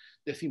 ¿no?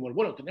 Decimos,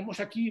 bueno,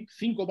 tenemos aquí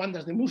 5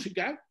 bandas de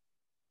música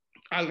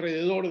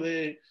alrededor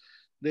de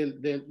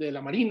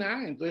la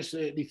Marina,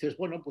 entonces dices,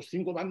 bueno, pues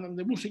 5 bandas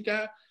de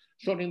música,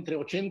 son entre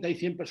 80 y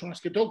 100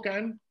 personas que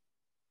tocan,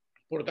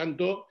 por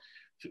tanto,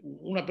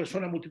 una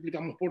persona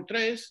multiplicamos por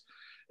 3,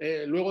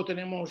 luego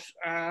tenemos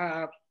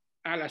a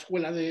la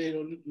escuela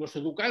de los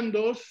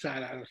educandos,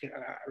 a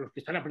los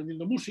que están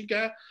aprendiendo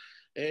música,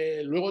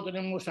 luego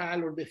tenemos a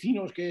los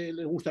vecinos que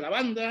les gusta la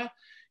banda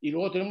y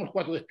luego tenemos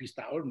 4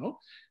 despistados, ¿no?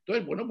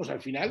 Entonces, bueno, pues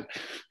al final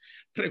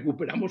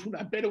recuperamos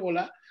una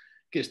pérgola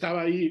que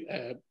estaba ahí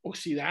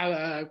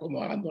oxidada,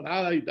 como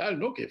abandonada y tal,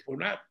 ¿no? Que fue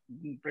una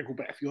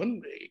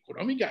recuperación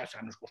económica, o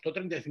sea, nos costó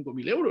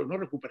 35.000 euros, ¿no?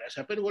 Recuperar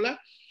esa pérgola.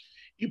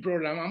 Y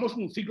programamos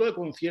un ciclo de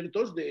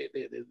conciertos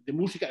de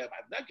música de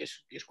banda, que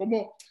es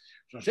como,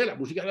 no sé, la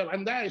música de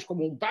banda es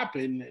como un pub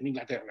en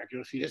Inglaterra,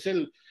 quiero decir, es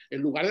el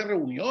lugar de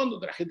reunión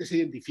donde la gente se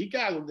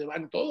identifica, donde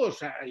van todos, o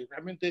sea, y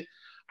realmente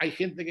hay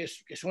gente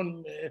que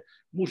son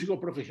músicos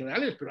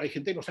profesionales, pero hay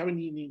gente que no sabe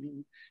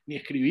ni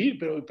escribir,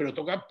 pero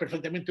toca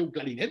perfectamente un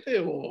clarinete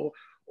o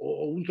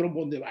un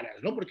trombón de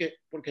varas, ¿no? Porque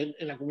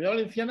en la Comunidad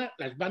Valenciana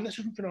las bandas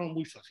es un fenómeno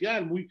muy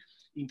social, muy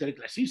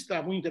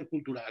interclasista, muy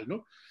intercultural,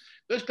 ¿no?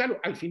 Entonces, claro,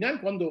 al final,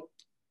 cuando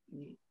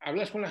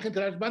hablas con la gente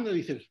de las bandas,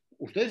 dices,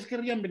 ¿ustedes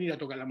querrían venir a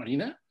tocar la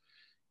Marina?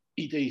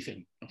 Y te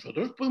dicen,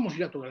 ¿nosotros podemos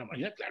ir a tocar la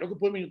Marina? Claro que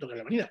podemos venir a tocar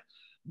la Marina.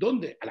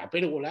 ¿Dónde? A la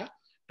pérgola.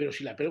 Pero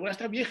si la pérgola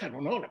está vieja,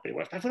 no, la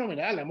pérgola está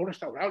fenomenal, la hemos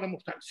restaurado, la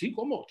hemos... Sí,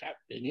 ¿cómo? O sea,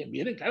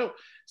 vienen, claro,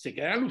 se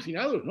quedan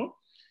alucinados, ¿no?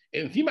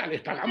 Encima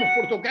les pagamos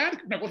por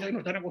tocar, una cosa que no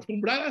están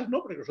acostumbradas,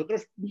 ¿no? Porque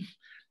nosotros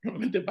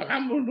normalmente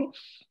pagamos, ¿no?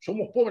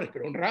 Somos pobres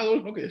pero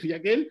honrados, ¿no? Que decía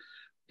aquel.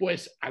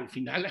 Pues al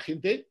final la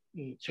gente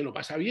se lo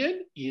pasa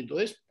bien y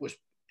entonces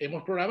pues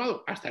hemos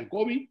programado hasta el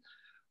COVID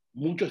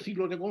muchos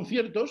ciclos de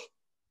conciertos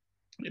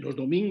los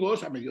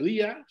domingos a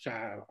mediodía, o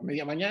sea, a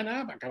media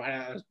mañana, va a acabar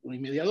a las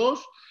 1:30,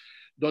 2,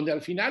 donde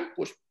al final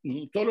pues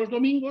todos los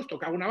domingos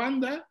tocaba una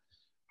banda.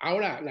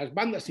 Ahora las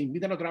bandas se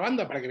invitan a otra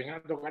banda para que vengan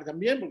a tocar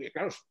también, porque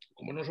claro,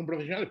 como no son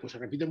profesionales, pues se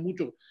repiten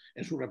mucho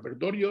en su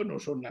repertorio, no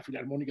son la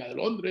Filarmónica de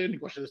Londres ni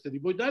cosas de este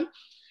tipo y tal.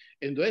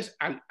 Entonces,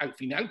 al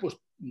final, pues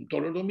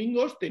todos los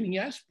domingos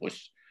tenías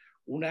pues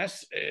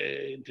unas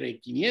entre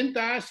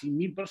 500 y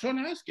 1000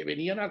 personas que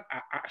venían a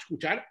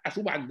escuchar a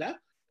su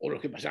banda, o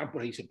los que pasaban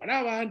por ahí se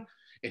paraban,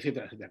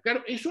 etcétera, etcétera.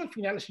 Claro, eso al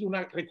final ha sido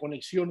una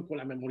reconexión con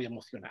la memoria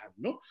emocional,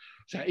 ¿no?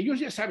 O sea, ellos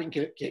ya saben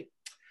que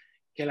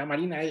la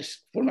Marina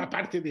forma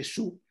parte de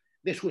su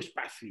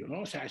espacio,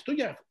 ¿no? O sea, esto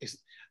ya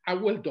ha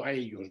vuelto a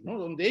ellos, ¿no?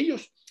 Donde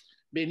ellos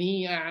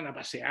venían a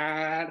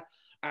pasear,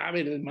 a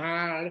ver el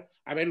mar,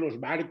 a ver los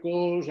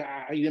barcos,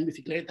 a ir en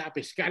bicicleta, a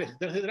pescar,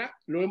 etcétera, etcétera,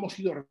 lo hemos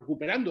ido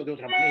recuperando de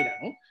otra manera,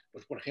 ¿no?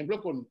 Pues, por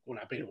ejemplo, con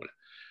la pérgola.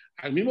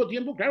 Al mismo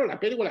tiempo, claro, la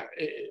pérgola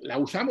la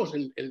usamos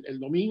el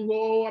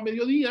domingo a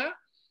mediodía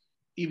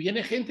y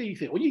viene gente y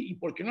dice, oye, ¿y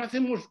por qué no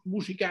hacemos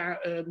música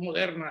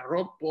moderna,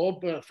 rock,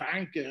 pop,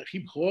 funk,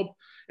 hip hop,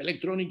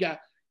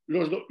 electrónica,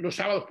 los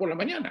sábados por la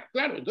mañana?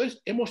 Claro,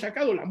 entonces hemos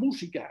sacado la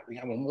música,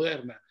 digamos,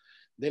 moderna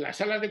de las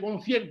salas de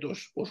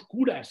conciertos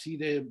oscuras y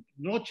de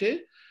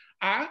noche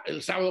a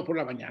el sábado por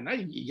la mañana,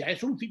 y ya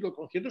es un ciclo de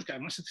conciertos que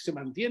además se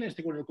mantiene.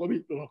 Con el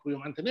COVID lo hemos podido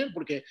mantener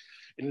porque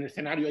en el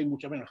escenario hay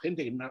mucha menos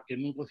gente que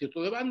en un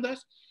concierto de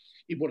bandas,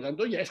 y por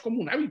tanto ya es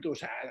como un hábito. O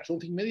sea, a las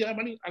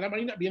 11:30 a la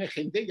Marina viene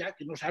gente ya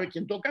que no sabe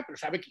quién toca, pero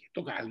sabe que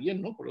toca a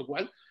alguien, ¿no? Por lo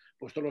cual,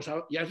 pues todos los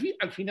sábados, y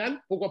al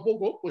final, poco a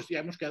poco, pues ya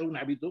hemos creado un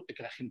hábito de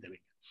que la gente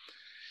venga.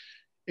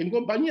 En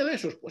compañía de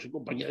esos, pues en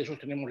compañía de esos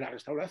tenemos la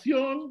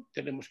restauración,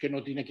 tenemos que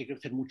no tiene que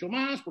crecer mucho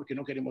más, porque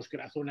no queremos que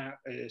la zona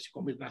se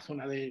convierta en una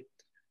zona de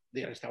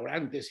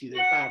restaurantes y de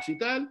pubs y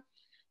tal.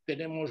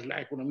 Tenemos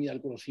la economía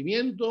del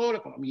conocimiento, la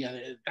economía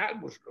de tal,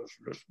 pues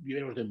los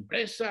viveros de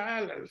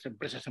empresa, las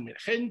empresas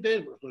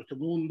emergentes, pues todo este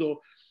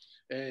mundo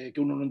que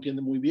uno no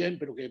entiende muy bien,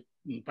 pero que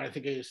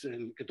parece que es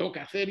el que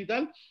toca hacer y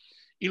tal.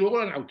 Y luego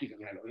la náutica,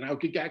 claro, la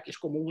náutica, que es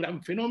como un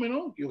gran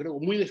fenómeno, yo creo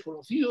muy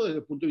desconocido desde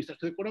el punto de vista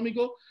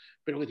económico,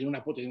 pero que tiene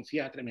una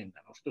potencia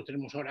tremenda. Nosotros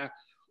tenemos ahora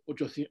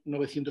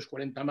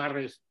 940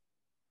 amarres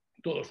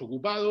todos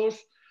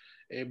ocupados,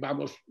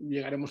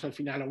 llegaremos al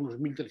final a unos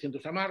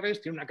 1.300 amarres,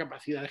 tiene una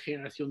capacidad de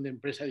generación de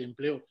empresa y de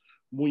empleo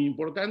muy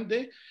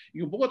importante,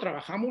 y un poco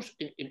trabajamos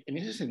en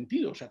ese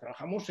sentido. O sea,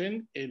 trabajamos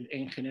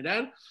en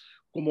generar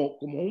como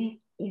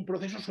un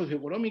proceso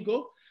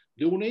socioeconómico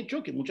de un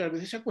hecho que muchas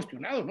veces se ha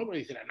cuestionado, ¿no? Porque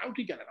dice, la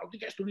náutica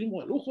es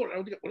turismo de lujo, la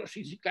náutica, bueno,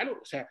 sí, claro,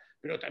 o sea,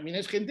 pero también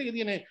es gente que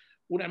tiene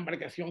una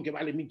embarcación que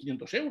vale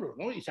 1.500 euros,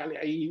 ¿no? Y sale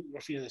ahí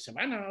los fines de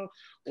semana,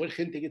 o es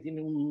gente que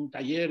tiene un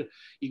taller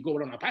y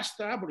cobra una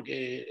pasta,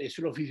 porque es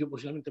el oficio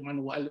posiblemente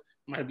manual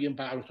más bien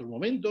pagado en estos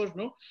momentos,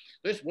 ¿no?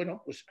 Entonces,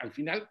 bueno, pues al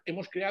final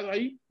hemos creado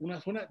ahí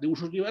una zona de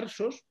usos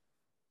diversos,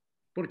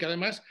 porque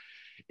además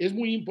es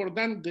muy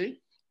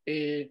importante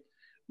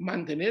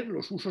mantener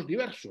los usos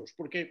diversos,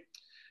 porque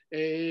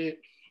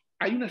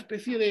hay una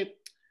especie de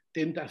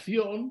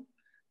tentación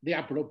de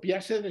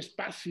apropiarse del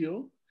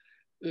espacio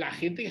la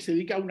gente que se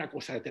dedica a una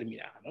cosa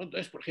determinada, ¿no?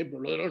 Entonces, por ejemplo,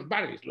 lo de los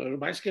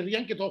bares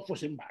querrían que todos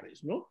fuesen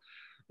bares, ¿no?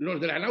 Los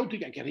de la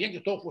náutica querrían que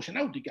todo fuese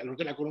náutica, los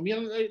de la economía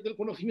del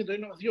conocimiento y de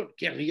la innovación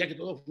querrían que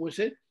todo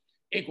fuese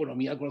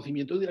economía del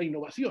conocimiento y de la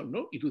innovación,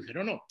 ¿no? Y tú dices,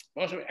 no,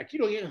 vamos a ver, aquí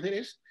lo que hay que hacer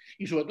es,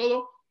 y sobre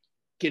todo,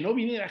 que no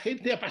viniera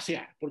gente a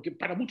pasear, porque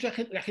para mucha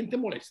gente la gente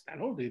molesta,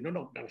 ¿no?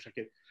 No, o sea,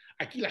 que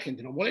aquí la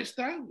gente no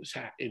molesta, o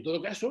sea, en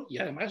todo caso, y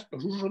además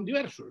los usos son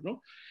diversos,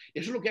 ¿no?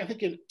 Eso es lo que hace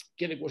que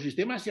el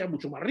ecosistema sea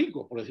mucho más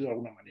rico, por decirlo de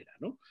alguna manera,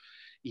 ¿no?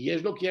 Y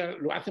es lo que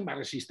lo hace más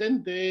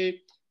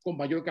resistente, con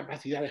mayor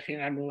capacidad de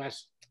generar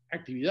nuevas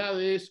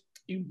actividades,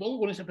 y un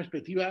poco con esa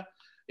perspectiva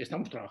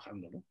estamos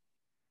trabajando, ¿no?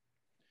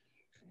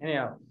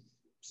 Genial.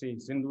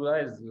 Sí, sin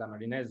duda la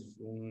Marina es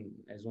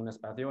un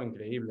espacio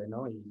increíble,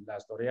 ¿no? Y la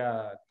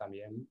historia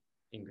también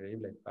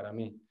increíble para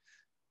mí.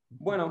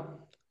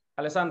 Bueno,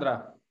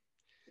 Alessandra,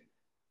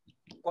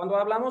 cuando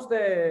hablamos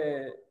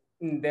de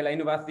la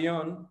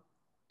innovación,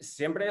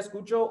 siempre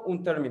escucho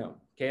un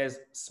término que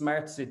es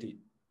Smart City,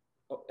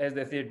 es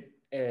decir,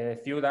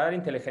 ciudad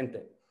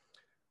inteligente.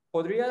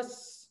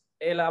 ¿Podrías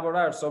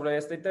elaborar sobre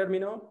este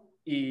término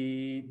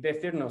y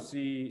decirnos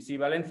si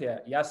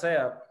Valencia ya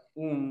sea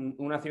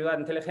una ciudad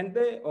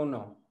inteligente o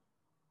no?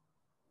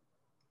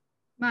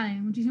 Vale,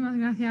 muchísimas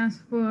gracias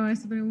por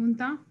esta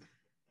pregunta.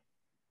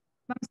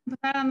 Vamos a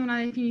empezar dando una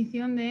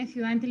definición de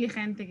ciudad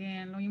inteligente,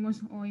 que lo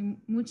oímos hoy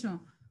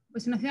mucho.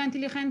 Pues una ciudad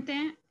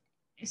inteligente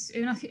es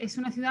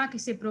una ciudad que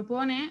se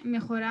propone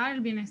mejorar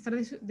el bienestar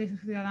de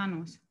sus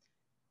ciudadanos.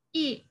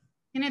 Y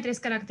tiene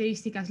 3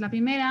 características. La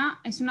primera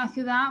es una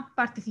ciudad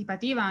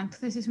participativa.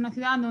 Entonces es una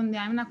ciudad donde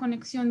hay una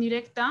conexión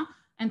directa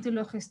entre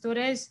los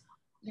gestores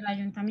del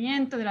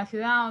ayuntamiento, de la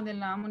ciudad o de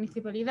la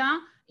municipalidad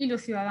y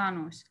los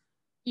ciudadanos.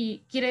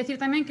 Y quiere decir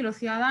también que los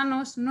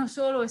ciudadanos no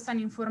solo están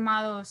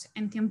informados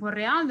en tiempo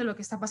real de lo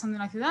que está pasando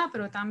en la ciudad,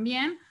 pero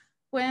también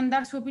pueden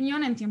dar su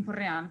opinión en tiempo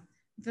real.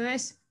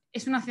 Entonces,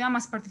 es una ciudad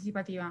más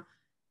participativa.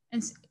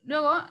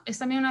 Luego, es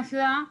también una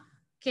ciudad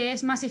que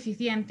es más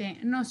eficiente,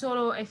 no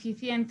solo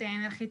eficiente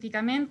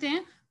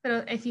energéticamente, pero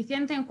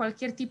eficiente en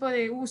cualquier tipo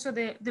de uso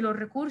de los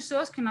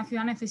recursos que una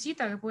ciudad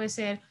necesita, que puede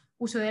ser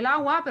uso del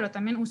agua, pero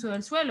también uso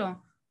del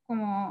suelo,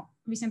 como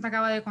Vicente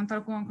acaba de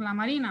contar con la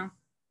Marina.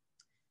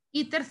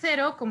 Y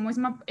tercero, como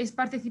es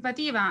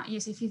participativa y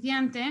es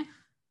eficiente,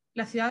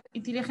 la ciudad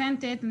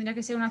inteligente tendría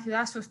que ser una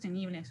ciudad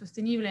sostenible,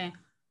 sostenible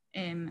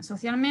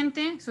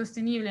socialmente,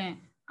 sostenible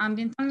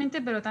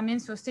ambientalmente, pero también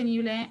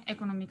sostenible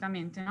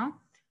económicamente,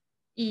 ¿no?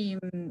 Y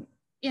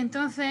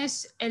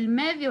entonces el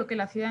medio que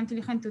la ciudad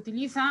inteligente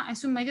utiliza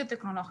es un medio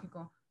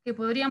tecnológico que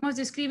podríamos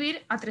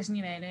describir a 3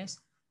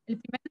 niveles. El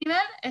primer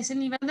nivel es el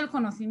nivel del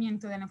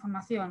conocimiento de la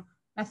información.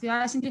 Las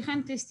ciudades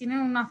inteligentes tienen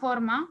una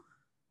forma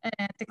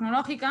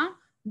tecnológica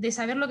de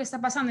saber lo que está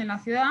pasando en la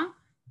ciudad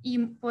y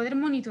poder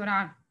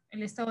monitorar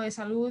el estado de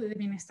salud y de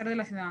bienestar de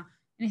la ciudad.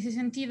 En ese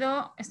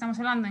sentido, estamos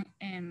hablando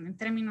en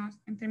términos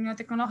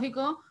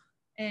tecnológicos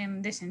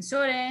de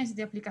sensores,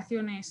 de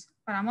aplicaciones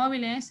para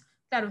móviles,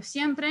 claro,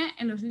 siempre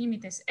en los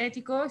límites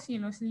éticos y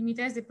en los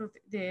límites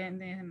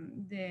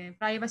de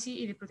privacy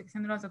y de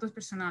protección de los datos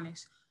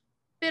personales,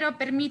 pero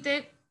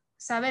permite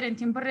saber en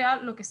tiempo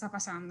real lo que está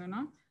pasando,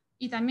 ¿no?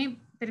 Y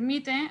también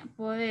permite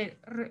poder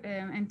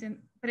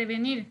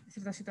prevenir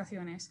ciertas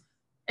situaciones.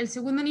 El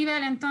segundo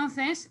nivel,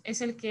 entonces,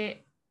 es el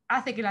que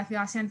hace que la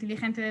ciudad sea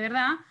inteligente de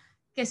verdad,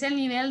 que es el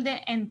nivel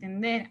de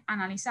entender,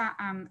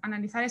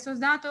 analizar estos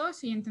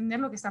datos y entender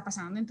lo que está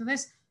pasando.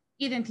 Entonces,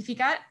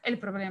 identificar el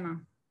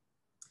problema.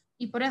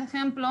 Y, por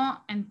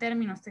ejemplo, en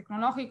términos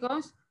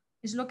tecnológicos,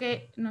 es lo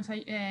que nos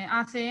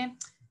hace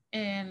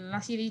la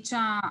así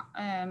dicha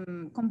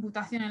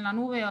computación en la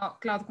nube o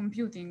cloud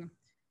computing.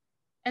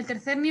 El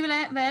tercer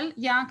nivel,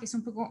 ya que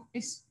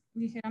es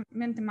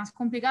ligeramente más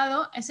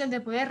complicado, es el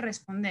de poder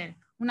responder.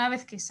 Una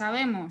vez que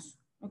sabemos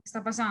lo que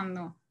está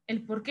pasando,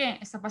 el por qué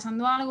está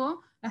pasando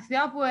algo, la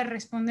ciudad puede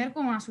responder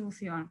con una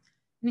solución.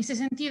 En ese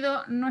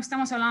sentido, no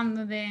estamos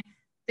hablando de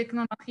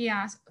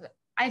tecnologías.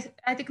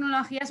 Hay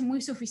tecnologías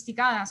muy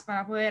sofisticadas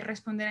para poder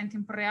responder en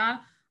tiempo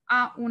real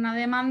a una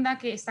demanda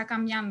que está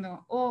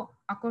cambiando o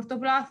a corto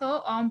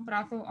plazo o a un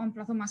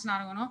plazo más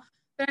largo, ¿no?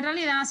 Pero en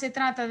realidad se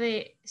trata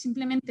de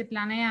simplemente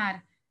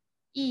planear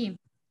y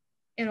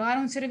erogar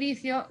un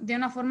servicio de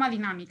una forma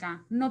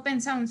dinámica. No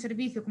pensar un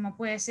servicio como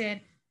puede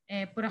ser,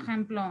 por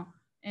ejemplo,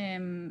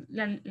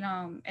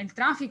 el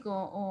tráfico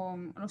o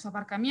los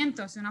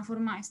aparcamientos de una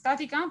forma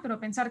estática, pero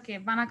pensar que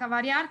van a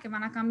variar, que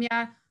van a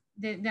cambiar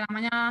de la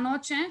mañana a la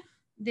noche,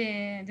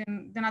 de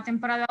una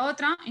temporada a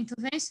otra.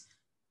 Entonces,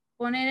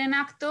 poner en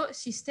acto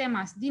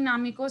sistemas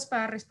dinámicos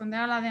para responder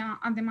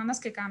a demandas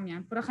que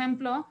cambian. Por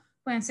ejemplo,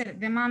 pueden ser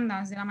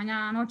demandas de la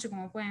mañana a la noche,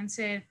 como pueden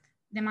ser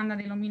demanda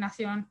de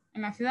iluminación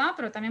en la ciudad,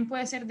 pero también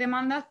puede ser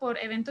demandas por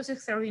eventos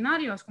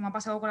extraordinarios, como ha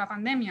pasado con la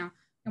pandemia,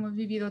 que hemos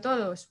vivido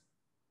todos.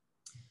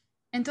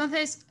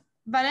 Entonces,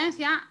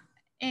 Valencia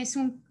es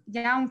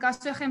ya un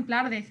caso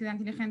ejemplar de ciudad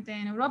inteligente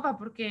en Europa,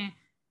 porque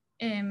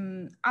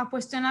ha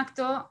puesto en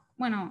acto,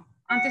 bueno,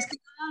 antes que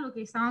nada, lo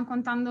que estaban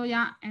contando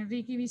ya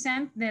Enrique y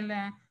Vicent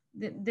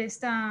de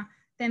esta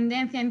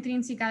tendencia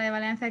intrínseca de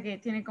Valencia que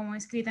tiene como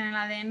escrita en el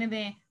ADN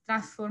de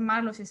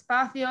transformar los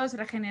espacios,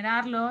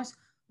 regenerarlos,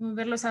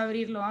 volverlos a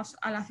abrirlos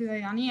a la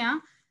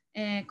ciudadanía,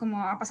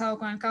 como ha pasado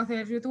con el cauce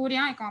del río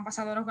Turia y como ha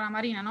pasado ahora con la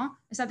Marina, ¿no?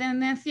 Esa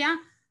tendencia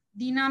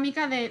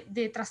dinámica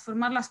de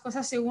transformar las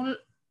cosas según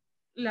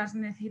las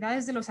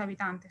necesidades de los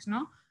habitantes,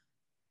 ¿no?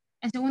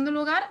 En segundo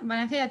lugar,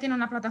 Valencia ya tiene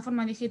una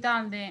plataforma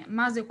digital de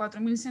más de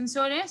 4.000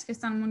 sensores que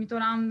están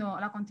monitorando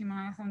la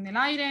contaminación del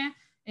aire,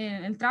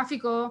 el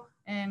tráfico,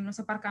 los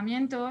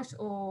aparcamientos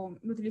o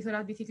el utilizo de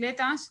las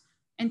bicicletas.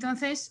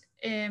 Entonces,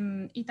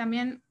 y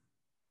también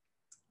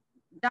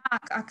da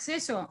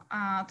acceso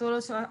a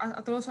todos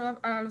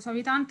los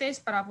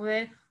habitantes para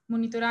poder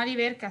monitorar y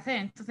ver qué hacer.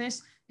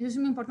 Entonces, eso es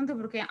muy importante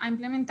porque ha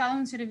implementado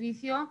un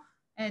servicio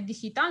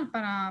digital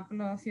para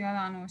los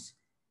ciudadanos.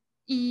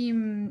 Y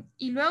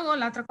luego,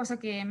 la otra cosa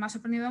que me ha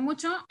sorprendido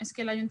mucho es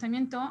que el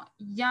ayuntamiento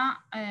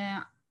ya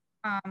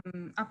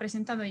ha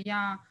presentado,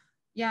 ya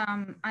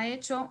ha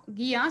hecho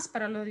guías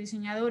para los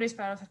diseñadores,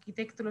 para los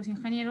arquitectos, los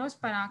ingenieros,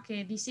 para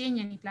que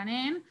diseñen y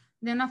planeen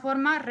de una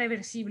forma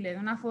reversible, de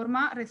una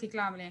forma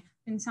reciclable,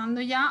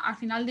 pensando ya al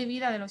final de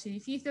vida de los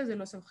edificios, de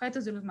los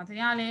objetos, de los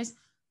materiales,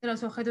 de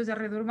los objetos de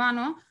red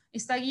urbano.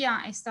 Esta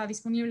guía está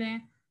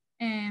disponible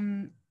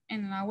en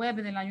la web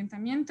del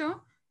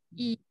ayuntamiento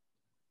y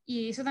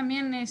eso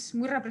también es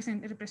muy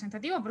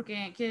representativo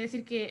porque quiere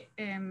decir que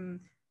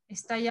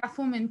está ya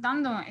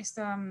fomentando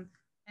esta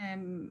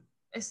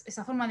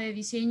forma de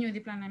diseño y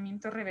de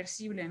planeamiento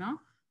reversible,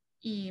 ¿no?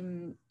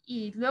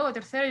 Y luego,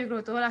 tercero, yo creo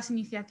que todas las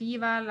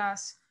iniciativas,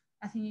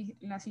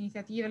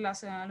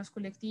 los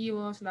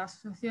colectivos, las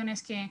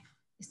asociaciones que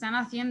están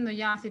haciendo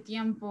ya hace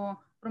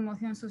tiempo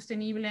promoción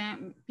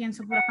sostenible,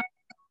 pienso por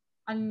ejemplo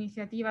a la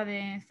iniciativa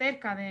de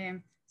Cerca,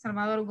 de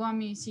Salvador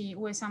Gómez y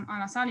Wessam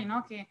Al-Asali,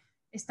 ¿no? Que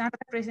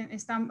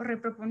están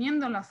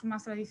reproponiendo las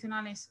formas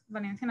tradicionales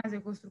valencianas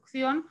de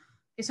construcción,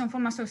 que son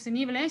formas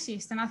sostenibles, y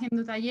están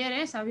haciendo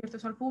talleres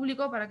abiertos al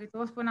público para que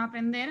todos puedan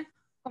aprender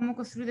cómo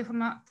construir de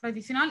forma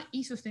tradicional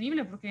y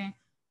sostenible, porque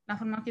la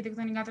forma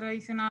arquitectónica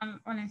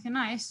tradicional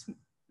valenciana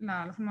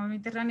la forma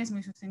mediterránea es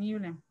muy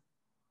sostenible.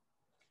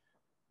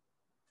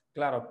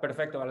 Claro,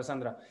 perfecto,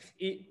 Alessandra.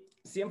 Y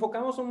si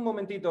enfocamos un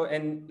momentito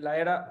en la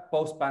era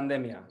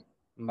post-pandemia,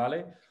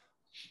 ¿vale?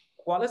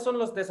 ¿Cuáles son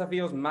los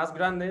desafíos más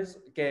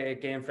grandes que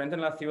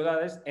enfrentan las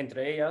ciudades,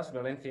 entre ellas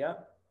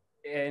Valencia,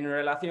 en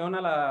relación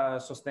a la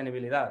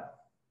sostenibilidad?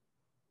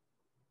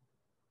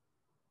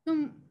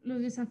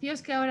 Los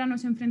desafíos que ahora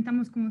nos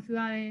enfrentamos como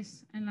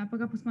ciudades en la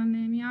época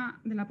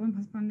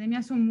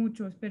pospandemia son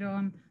muchos,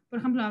 pero, por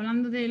ejemplo,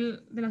 hablando de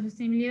la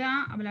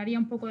sostenibilidad, hablaría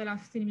un poco de la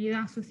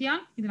sostenibilidad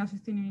social y de la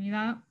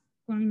sostenibilidad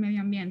con el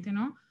medio ambiente,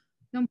 ¿no?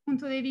 De un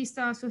punto de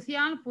vista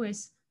social,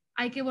 pues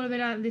hay que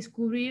volver a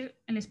descubrir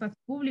el espacio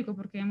público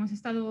porque hemos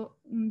estado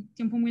un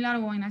tiempo muy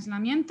largo en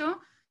aislamiento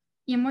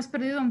y hemos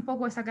perdido un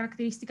poco esa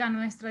característica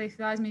nuestra de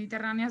ciudades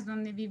mediterráneas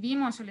donde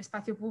vivimos el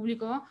espacio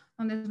público,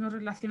 donde nos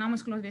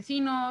relacionamos con los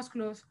vecinos,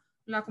 con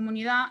la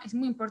comunidad. Es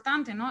muy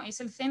importante, ¿no?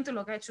 Es el centro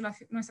lo que ha hecho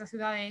nuestras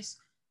ciudades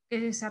que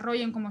se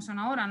desarrollen como son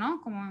ahora,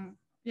 ¿no? Como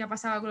ya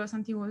pasaba con los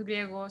antiguos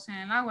griegos en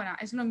el Ágora.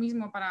 Es lo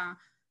mismo para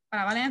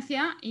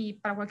Valencia y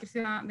para cualquier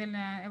ciudad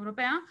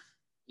europea.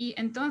 Y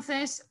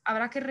entonces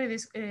habrá que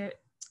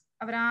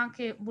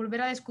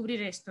volver a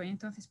descubrir esto. Y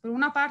entonces, por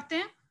una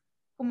parte,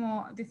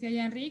 como decía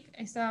ya Enrique,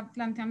 este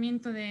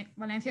planteamiento de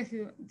Valencia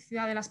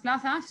ciudad de las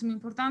plazas es muy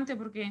importante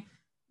porque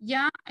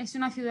ya es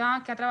una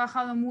ciudad que ha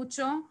trabajado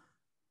mucho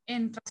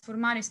en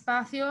transformar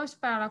espacios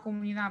para la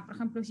comunidad. Por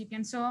ejemplo, si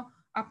pienso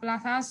a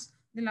plazas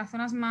de las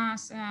zonas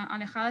más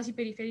alejadas y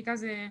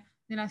periféricas de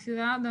la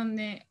ciudad,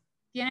 donde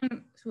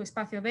tienen su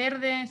espacio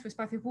verde, su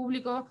espacio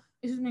público,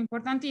 eso es muy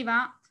importante y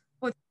va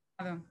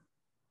potenciado.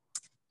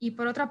 Y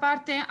por otra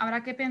parte,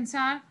 habrá que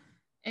pensar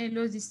en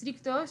los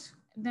distritos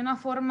de una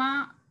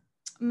forma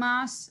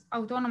más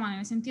autónoma, en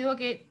el sentido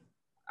que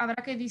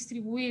habrá que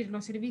distribuir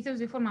los servicios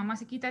de forma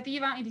más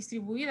equitativa y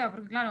distribuida,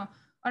 porque claro,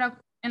 ahora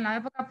en la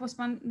época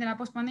de la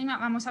pospandemia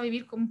vamos a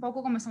vivir un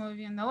poco como estamos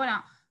viviendo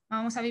ahora,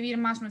 vamos a vivir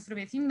más nuestro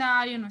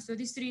vecindario, nuestro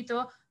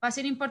distrito, va a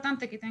ser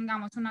importante que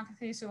tengamos un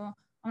acceso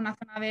a una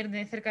zona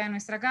verde cerca de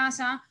nuestra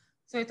casa,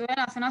 sobre todo en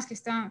las zonas que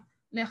están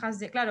lejas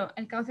de, claro,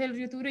 el cauce del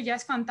río Turio ya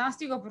es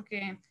fantástico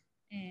porque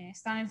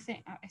está en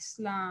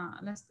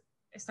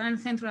el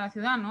centro de la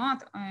ciudad, ¿no?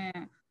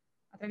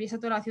 Atraviesa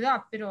toda la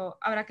ciudad, pero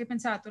habrá que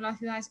pensar a todas las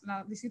ciudades,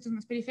 los distritos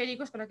más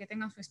periféricos para que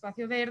tengan su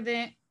espacio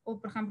verde o,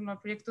 por ejemplo, el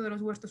proyecto de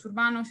los huertos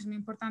urbanos es muy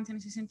importante en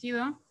ese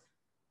sentido.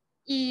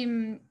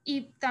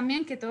 Y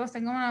también que todos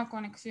tengan una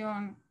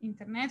conexión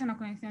internet, una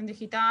conexión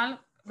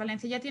digital.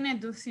 Valencia ya tiene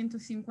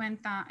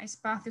 250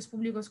 espacios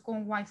públicos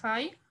con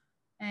Wi-Fi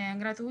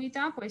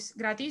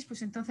gratis,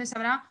 pues entonces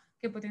habrá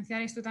que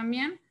potenciar esto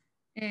también,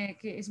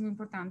 que es muy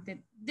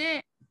importante.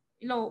 De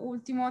lo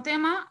último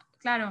tema,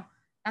 claro,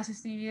 la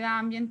sostenibilidad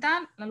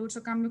ambiental, la lucha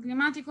al cambio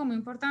climático, muy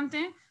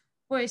importante,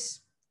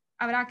 pues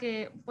habrá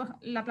que, pues,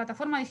 la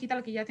plataforma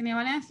digital que ya tiene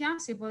Valencia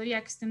se podría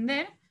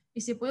extender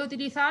y se puede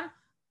utilizar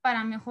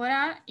para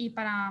mejorar y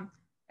para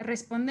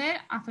responder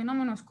a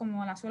fenómenos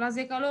como las olas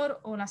de calor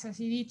o las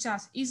así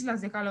dichas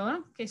islas de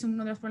calor, que es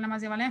uno de los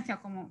problemas de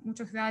Valencia, como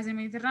muchas ciudades del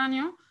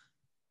Mediterráneo,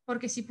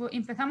 porque si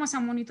empezamos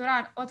a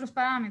monitorar otros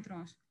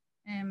parámetros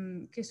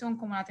que son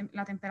como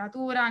la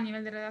temperatura, el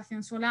nivel de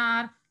radiación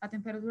solar, la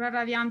temperatura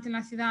radiante en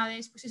las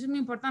ciudades, pues eso es muy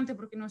importante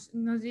porque nos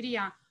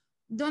diría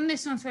dónde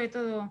son sobre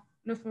todo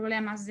los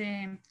problemas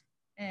de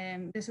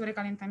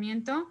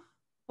sobrecalentamiento,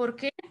 por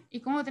qué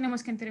y cómo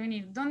tenemos que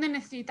intervenir, dónde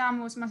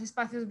necesitamos más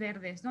espacios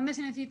verdes, dónde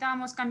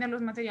necesitamos cambiar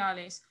los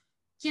materiales,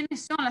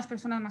 quiénes son las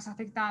personas más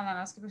afectadas,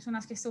 las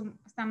personas que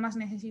están más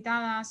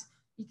necesitadas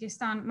y que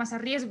están más a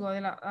riesgo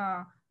de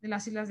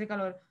las islas de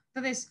calor.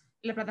 Entonces,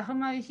 la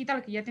plataforma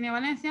digital que ya tiene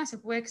Valencia se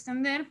puede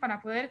extender para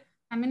poder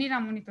también ir a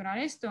monitorar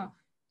esto.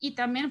 Y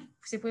también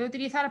se puede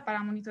utilizar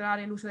para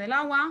monitorar el uso del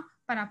agua,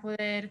 para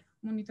poder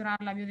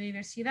monitorar la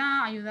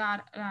biodiversidad,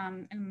 ayudar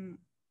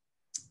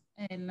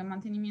el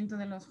mantenimiento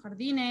de los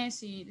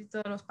jardines y de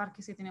todos los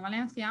parques que tiene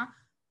Valencia,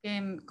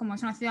 que como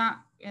es una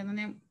ciudad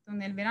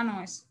donde el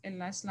verano es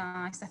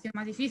la estación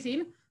más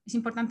difícil, es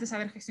importante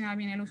saber gestionar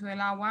bien el uso del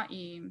agua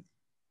y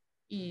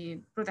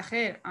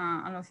proteger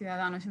a los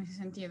ciudadanos en ese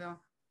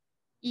sentido.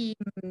 Y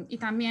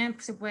también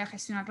se puede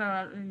gestionar,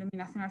 claro, la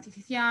iluminación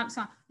artificial. O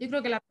sea, yo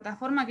creo que la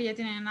plataforma que ya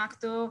tienen en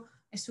acto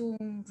es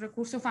un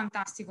recurso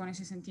fantástico en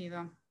ese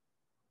sentido.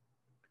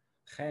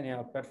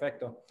 Genial,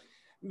 perfecto.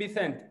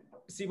 Vicente,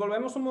 si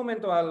volvemos un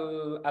momento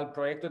al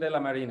proyecto de la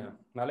Marina,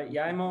 ¿vale?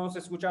 Ya hemos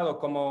escuchado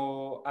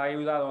cómo ha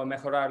ayudado a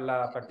mejorar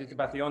la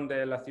participación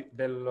de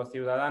los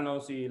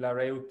ciudadanos y la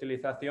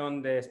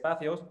reutilización de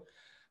espacios,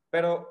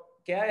 pero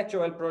 ¿qué ha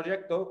hecho el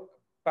proyecto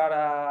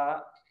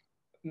para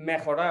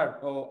mejorar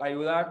o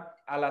ayudar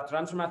a la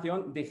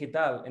transformación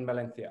digital en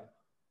Valencia?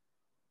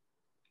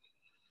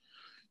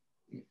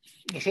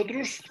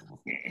 Nosotros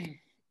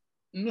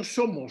no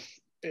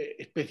somos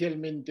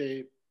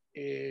especialmente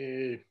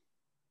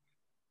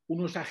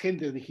unos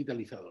agentes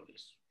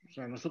digitalizadores. O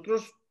sea,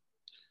 nosotros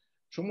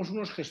somos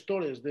unos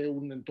gestores de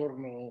un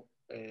entorno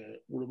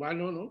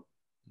urbano, ¿no?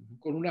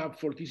 Con una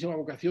fortísima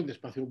vocación de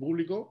espacio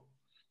público.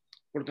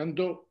 Por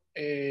tanto,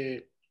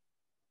 en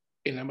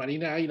la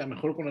Marina hay la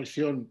mejor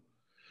conexión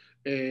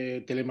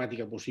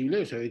telemática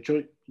posible. O sea, de hecho,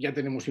 ya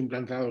tenemos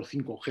implantado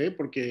 5G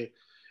porque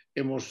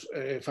hemos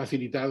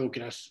facilitado que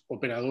las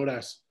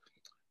operadoras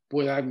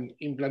puedan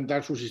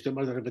implantar sus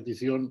sistemas de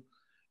repetición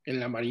en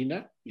la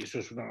Marina, y eso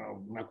es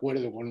un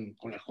acuerdo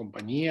con las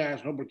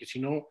compañías, ¿no? Porque si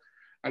no,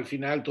 al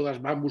final todas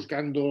van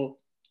buscando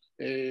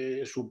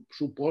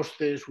su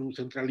poste, su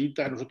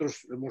centralita.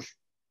 Nosotros hemos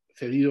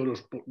cedido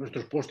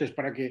nuestros postes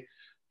para que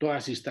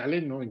todas se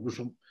instalen, ¿no?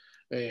 Incluso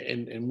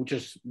en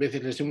muchas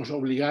veces les hemos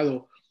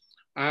obligado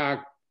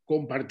a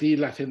compartir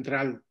la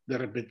central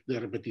de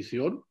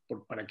repetición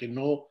para que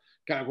no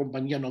cada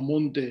compañía no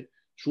monte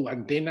su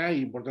antena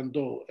y por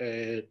tanto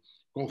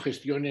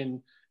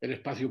congestionen el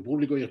espacio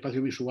público y el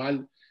espacio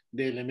visual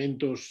de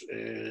elementos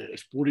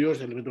espurios,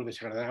 de elementos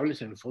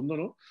desagradables en el fondo,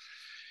 ¿no?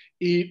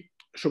 Y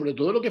sobre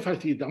todo lo que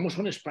facilitamos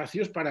son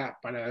espacios para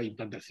la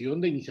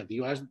implantación de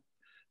iniciativas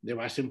de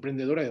base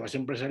emprendedora, de base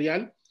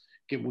empresarial,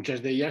 que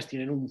muchas de ellas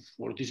tienen un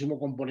fortísimo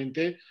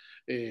componente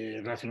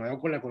relacionado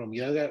con la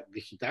economía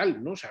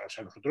digital, ¿no? O sea,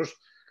 nosotros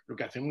lo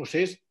que hacemos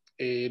es,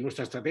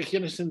 nuestra estrategia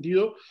en ese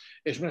sentido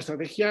es una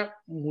estrategia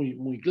muy,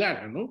 muy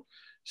clara, ¿no?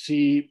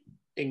 Si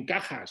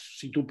encajas,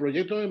 si tu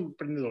proyecto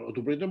emprendedor o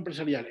tu proyecto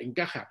empresarial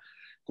encaja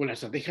con la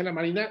estrategia de la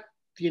Marina,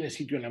 tiene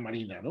sitio en la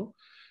Marina, ¿no?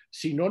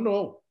 Si no,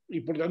 no.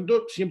 Y por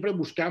tanto, siempre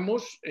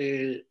buscamos,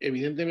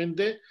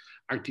 evidentemente,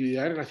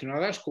 actividades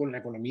relacionadas con la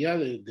economía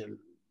de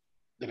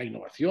la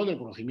innovación, del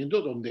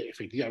conocimiento, donde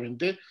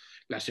efectivamente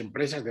las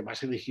empresas de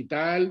base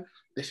digital,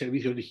 de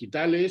servicios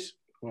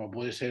digitales, como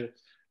puede ser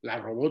la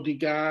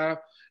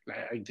robótica,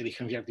 la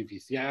inteligencia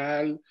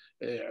artificial,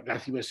 la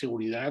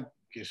ciberseguridad,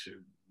 que es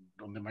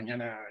donde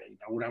mañana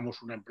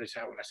inauguramos una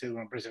empresa o la sede de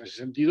una empresa en ese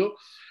sentido,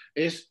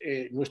 es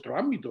nuestro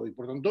ámbito y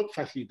por tanto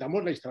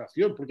facilitamos la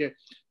instalación, porque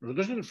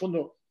nosotros en el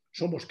fondo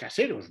somos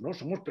caseros, ¿no?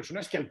 Somos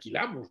personas que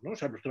alquilamos, ¿no? O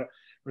sea,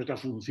 nuestra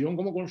función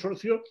como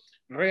consorcio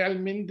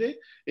realmente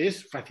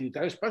es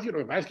facilitar espacio. Lo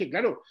que pasa es que,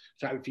 claro, o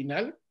sea, al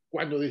final,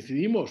 cuando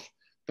decidimos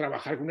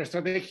trabajar con una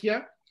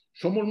estrategia,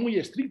 somos muy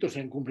estrictos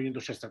en el cumplimiento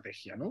de esa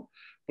estrategia, ¿no?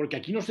 Porque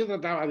aquí no se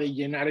trataba de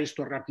llenar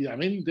esto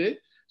rápidamente,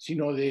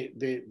 sino de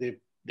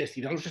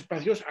destinar los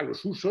espacios a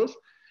los usos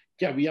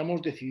que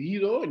habíamos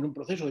decidido en un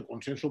proceso de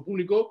consenso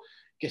público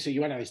que se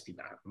iban a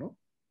destinar, ¿no?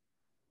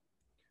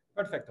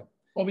 Perfecto.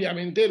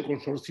 Obviamente el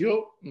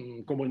consorcio,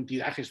 como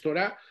entidad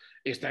gestora,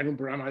 está en un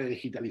programa de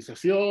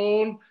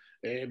digitalización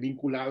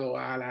vinculado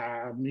a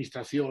la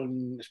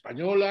administración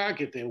española,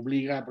 que te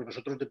obliga, porque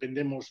nosotros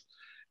dependemos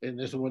en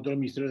este momento del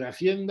Ministerio de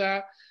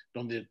Hacienda,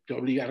 donde te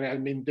obliga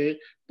realmente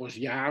pues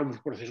ya a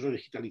unos procesos de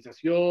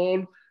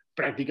digitalización.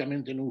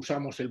 Prácticamente no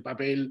usamos el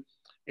papel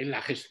en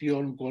la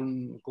gestión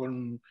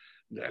con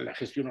la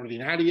gestión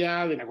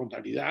ordinaria, de la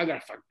contabilidad, de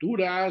las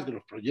facturas, de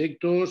los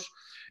proyectos.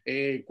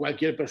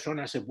 Cualquier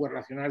persona se puede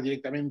relacionar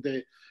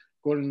directamente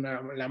con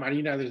la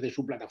Marina desde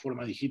su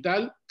plataforma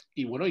digital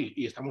y bueno,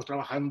 y estamos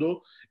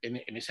trabajando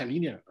en esa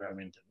línea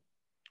realmente.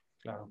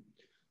 Claro.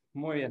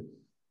 Muy bien.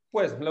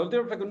 Pues la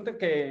última pregunta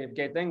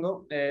que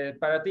tengo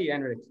para ti,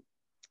 Enric.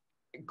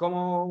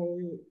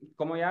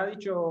 Como ya ha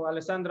dicho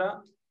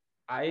Alessandra,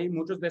 hay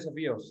muchos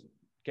desafíos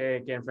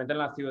que enfrentan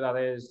las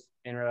ciudades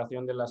en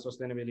relación de la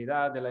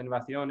sostenibilidad, de la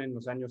innovación en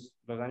los años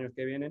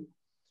que vienen.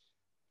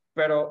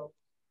 Pero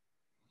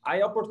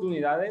hay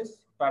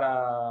oportunidades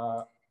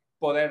para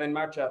poner en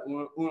marcha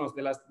unos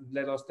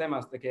de los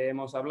temas de que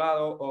hemos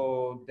hablado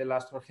o de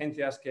las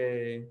urgencias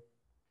que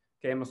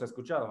hemos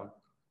escuchado.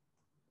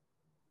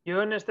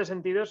 Yo en este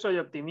sentido soy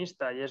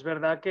optimista y es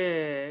verdad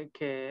que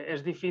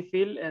es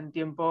difícil en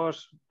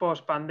tiempos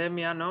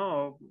post-pandemia,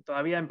 ¿no? O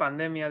todavía en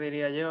pandemia,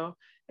 diría yo,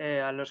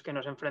 a los que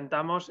nos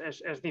enfrentamos.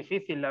 Es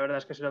difícil, la verdad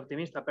es que ser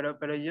optimista,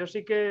 pero yo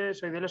sí que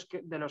soy de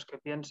los que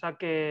piensa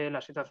que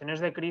las situaciones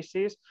de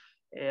crisis,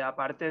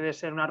 aparte de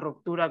ser una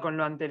ruptura con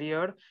lo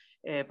anterior,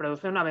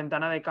 produce una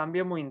ventana de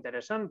cambio muy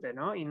interesante,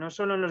 ¿no? Y no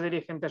solo en los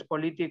dirigentes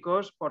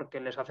políticos, porque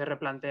les hace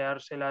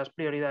replantearse las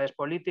prioridades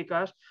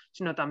políticas,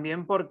 sino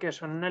también porque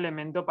son un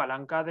elemento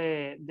palanca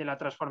de la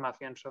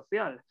transformación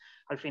social.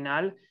 Al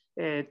final,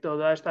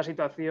 toda esta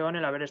situación,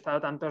 el haber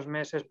estado tantos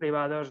meses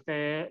privados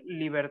de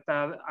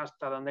libertad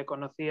hasta donde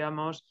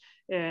conocíamos,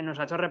 nos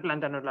ha hecho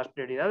replantearnos las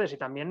prioridades y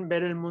también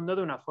ver el mundo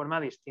de una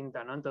forma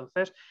distinta, ¿no?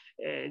 Entonces,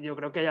 yo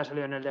creo que ya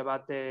salió en el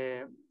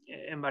debate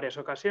en varias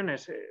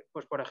ocasiones.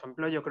 Pues, por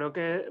ejemplo, yo creo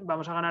que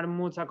vamos a ganar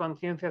mucha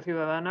conciencia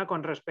ciudadana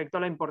con respecto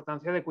a la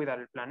importancia de cuidar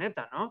el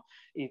planeta, ¿no?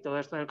 Y todo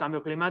esto del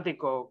cambio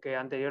climático, que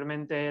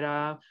anteriormente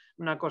era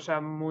una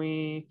cosa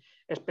muy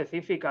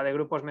específica de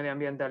grupos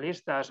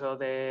medioambientalistas o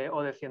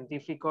de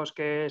científicos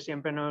que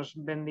siempre nos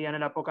vendían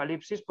el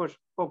apocalipsis, pues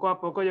poco a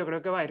poco yo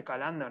creo que va a ir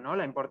calando, ¿no?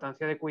 La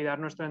importancia de cuidar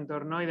nuestro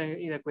entorno y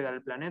de cuidar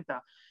el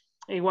planeta.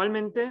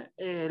 Igualmente,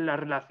 las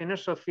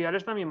relaciones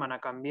sociales también van a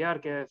cambiar,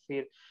 quiero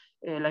decir,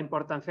 la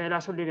importancia de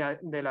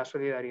la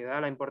solidaridad,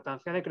 la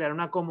importancia de crear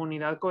una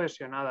comunidad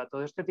cohesionada,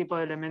 todo este tipo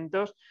de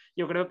elementos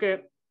yo creo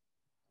que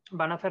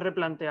van a hacer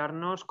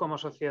replantearnos como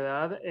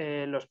sociedad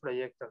los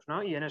proyectos,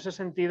 ¿no? Y en ese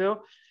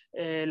sentido,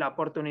 la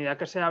oportunidad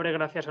que se abre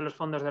gracias a los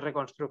fondos de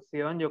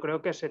reconstrucción, yo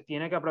creo que se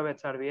tiene que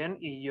aprovechar bien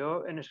y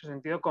yo en ese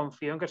sentido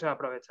confío en que se va a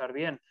aprovechar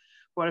bien.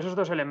 Por esos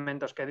dos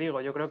elementos que digo,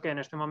 yo creo que en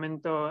este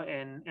momento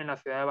en la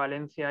ciudad de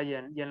Valencia y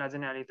en la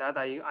Generalitat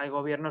hay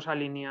gobiernos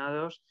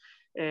alineados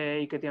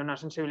y que tiene una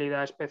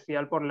sensibilidad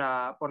especial por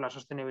la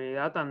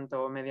sostenibilidad,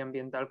 tanto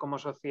medioambiental como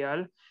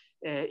social.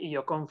 Y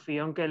yo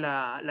confío en que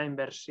la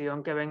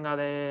inversión que venga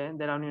de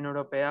la Unión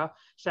Europea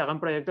se haga en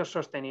proyectos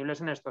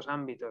sostenibles en estos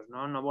ámbitos,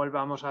 ¿no? No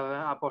volvamos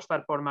a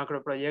apostar por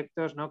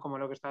macroproyectos, ¿no? Como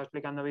lo que estaba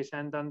explicando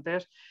Vicente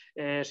antes,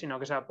 sino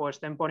que se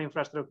apuesten por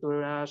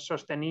infraestructuras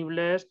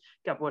sostenibles,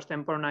 que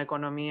apuesten por una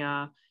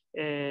economía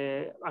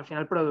al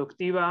final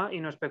productiva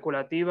y no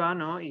especulativa,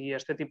 ¿no? Y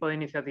este tipo de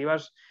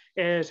iniciativas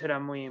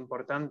serán muy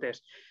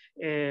importantes.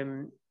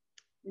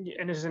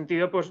 En ese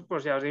sentido,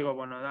 pues ya os digo,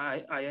 bueno,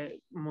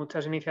 hay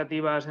muchas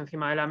iniciativas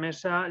encima de la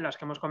mesa, las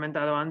que hemos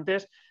comentado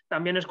antes.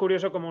 También es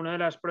curioso como uno de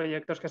los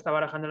proyectos que está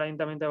barajando el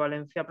Ayuntamiento de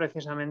Valencia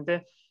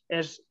precisamente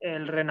es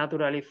el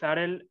renaturalizar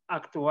el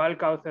actual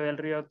cauce del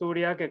río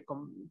Turia, que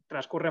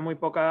transcurre muy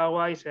poca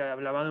agua, y se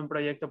hablaba de un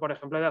proyecto, por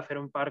ejemplo, de hacer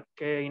un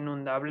parque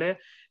inundable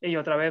y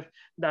otra vez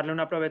darle un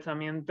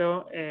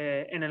aprovechamiento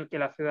en el que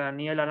la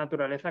ciudadanía y la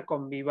naturaleza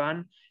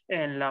convivan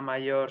en la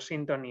mayor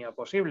sintonía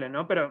posible,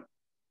 ¿no? Pero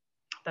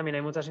también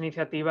hay muchas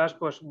iniciativas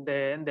pues,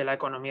 de la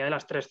economía de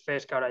las 3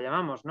 Cs que ahora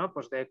llamamos, ¿no?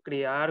 Pues de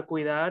criar,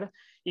 cuidar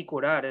y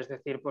curar, es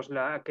decir, pues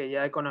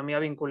aquella economía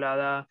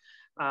vinculada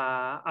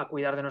a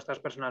cuidar de nuestras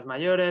personas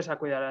mayores, a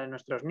cuidar de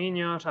nuestros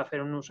niños, a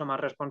hacer un uso más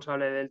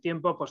responsable del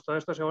tiempo. Pues todo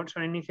esto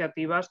son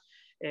iniciativas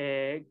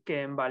que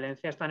en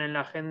Valencia están en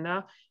la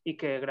agenda y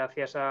que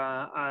gracias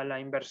a la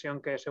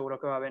inversión que seguro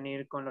que va a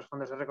venir con los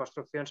fondos de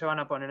reconstrucción se van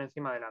a poner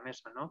encima de la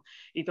mesa, ¿no?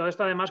 Y todo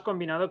esto además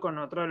combinado con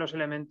otro de los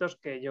elementos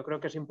que yo creo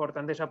que es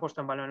importante y se ha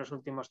puesto en valor en los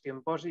últimos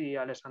tiempos, y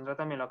Alessandra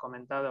también lo ha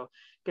comentado,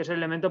 que es el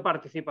elemento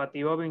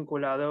participativo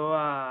vinculado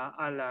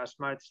a la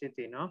Smart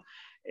City, ¿no?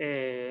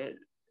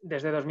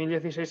 Desde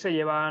 2016 se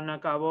llevan a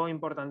cabo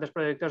importantes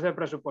proyectos de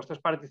presupuestos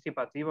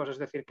participativos, es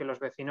decir, que los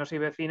vecinos y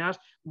vecinas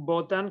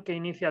votan qué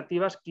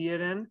iniciativas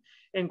quieren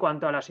en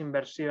cuanto a las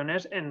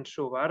inversiones en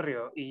su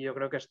barrio. Y yo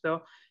creo que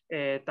esto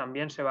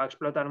también se va a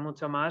explotar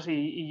mucho más,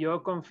 y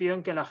yo confío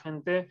en que la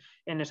gente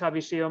en esa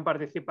visión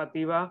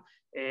participativa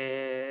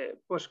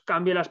pues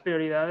cambie las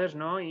prioridades,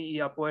 ¿no? y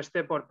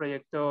apueste por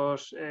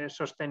proyectos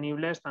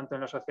sostenibles, tanto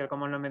en lo social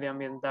como en lo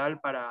medioambiental,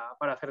 para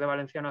hacer de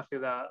Valencia una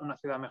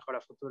ciudad mejor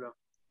a futuro.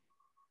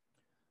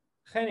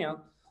 Genial.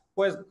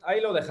 Pues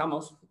ahí lo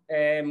dejamos.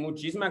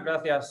 Muchísimas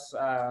gracias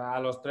a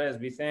los 3,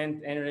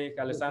 Vicente,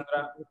 Enrique,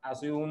 Alessandra. Ha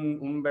sido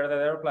un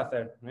verdadero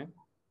placer.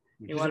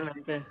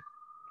 Igualmente.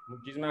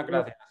 Muchísimas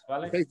gracias.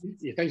 ¿Vale?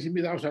 Estáis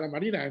invitados a la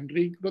Marina.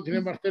 Enrique lo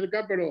tiene más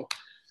cerca, pero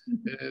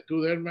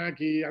tú, Dermac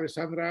y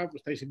Alessandra,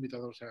 pues estáis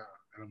invitados a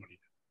la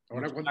Marina.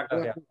 Ahora cuando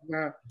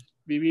puedas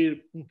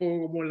vivir un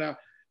poco como en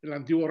el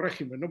antiguo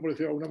régimen, ¿no? Por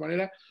decirlo de alguna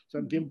manera, o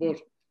sea, en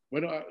tiempos...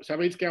 Bueno,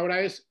 sabéis que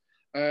ahora es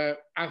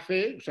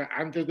AC, o sea,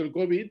 antes del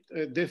COVID,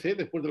 DC,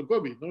 después del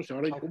COVID, ¿no? O sea,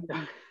 ahora hay como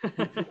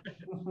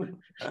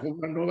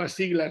unas nuevas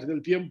siglas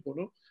del tiempo,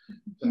 ¿no? O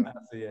sea,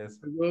 así es.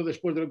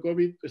 Después del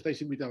COVID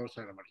estáis invitados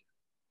a la Marina.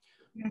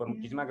 Pues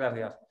muchísimas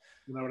gracias.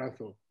 Un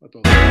abrazo a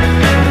todos.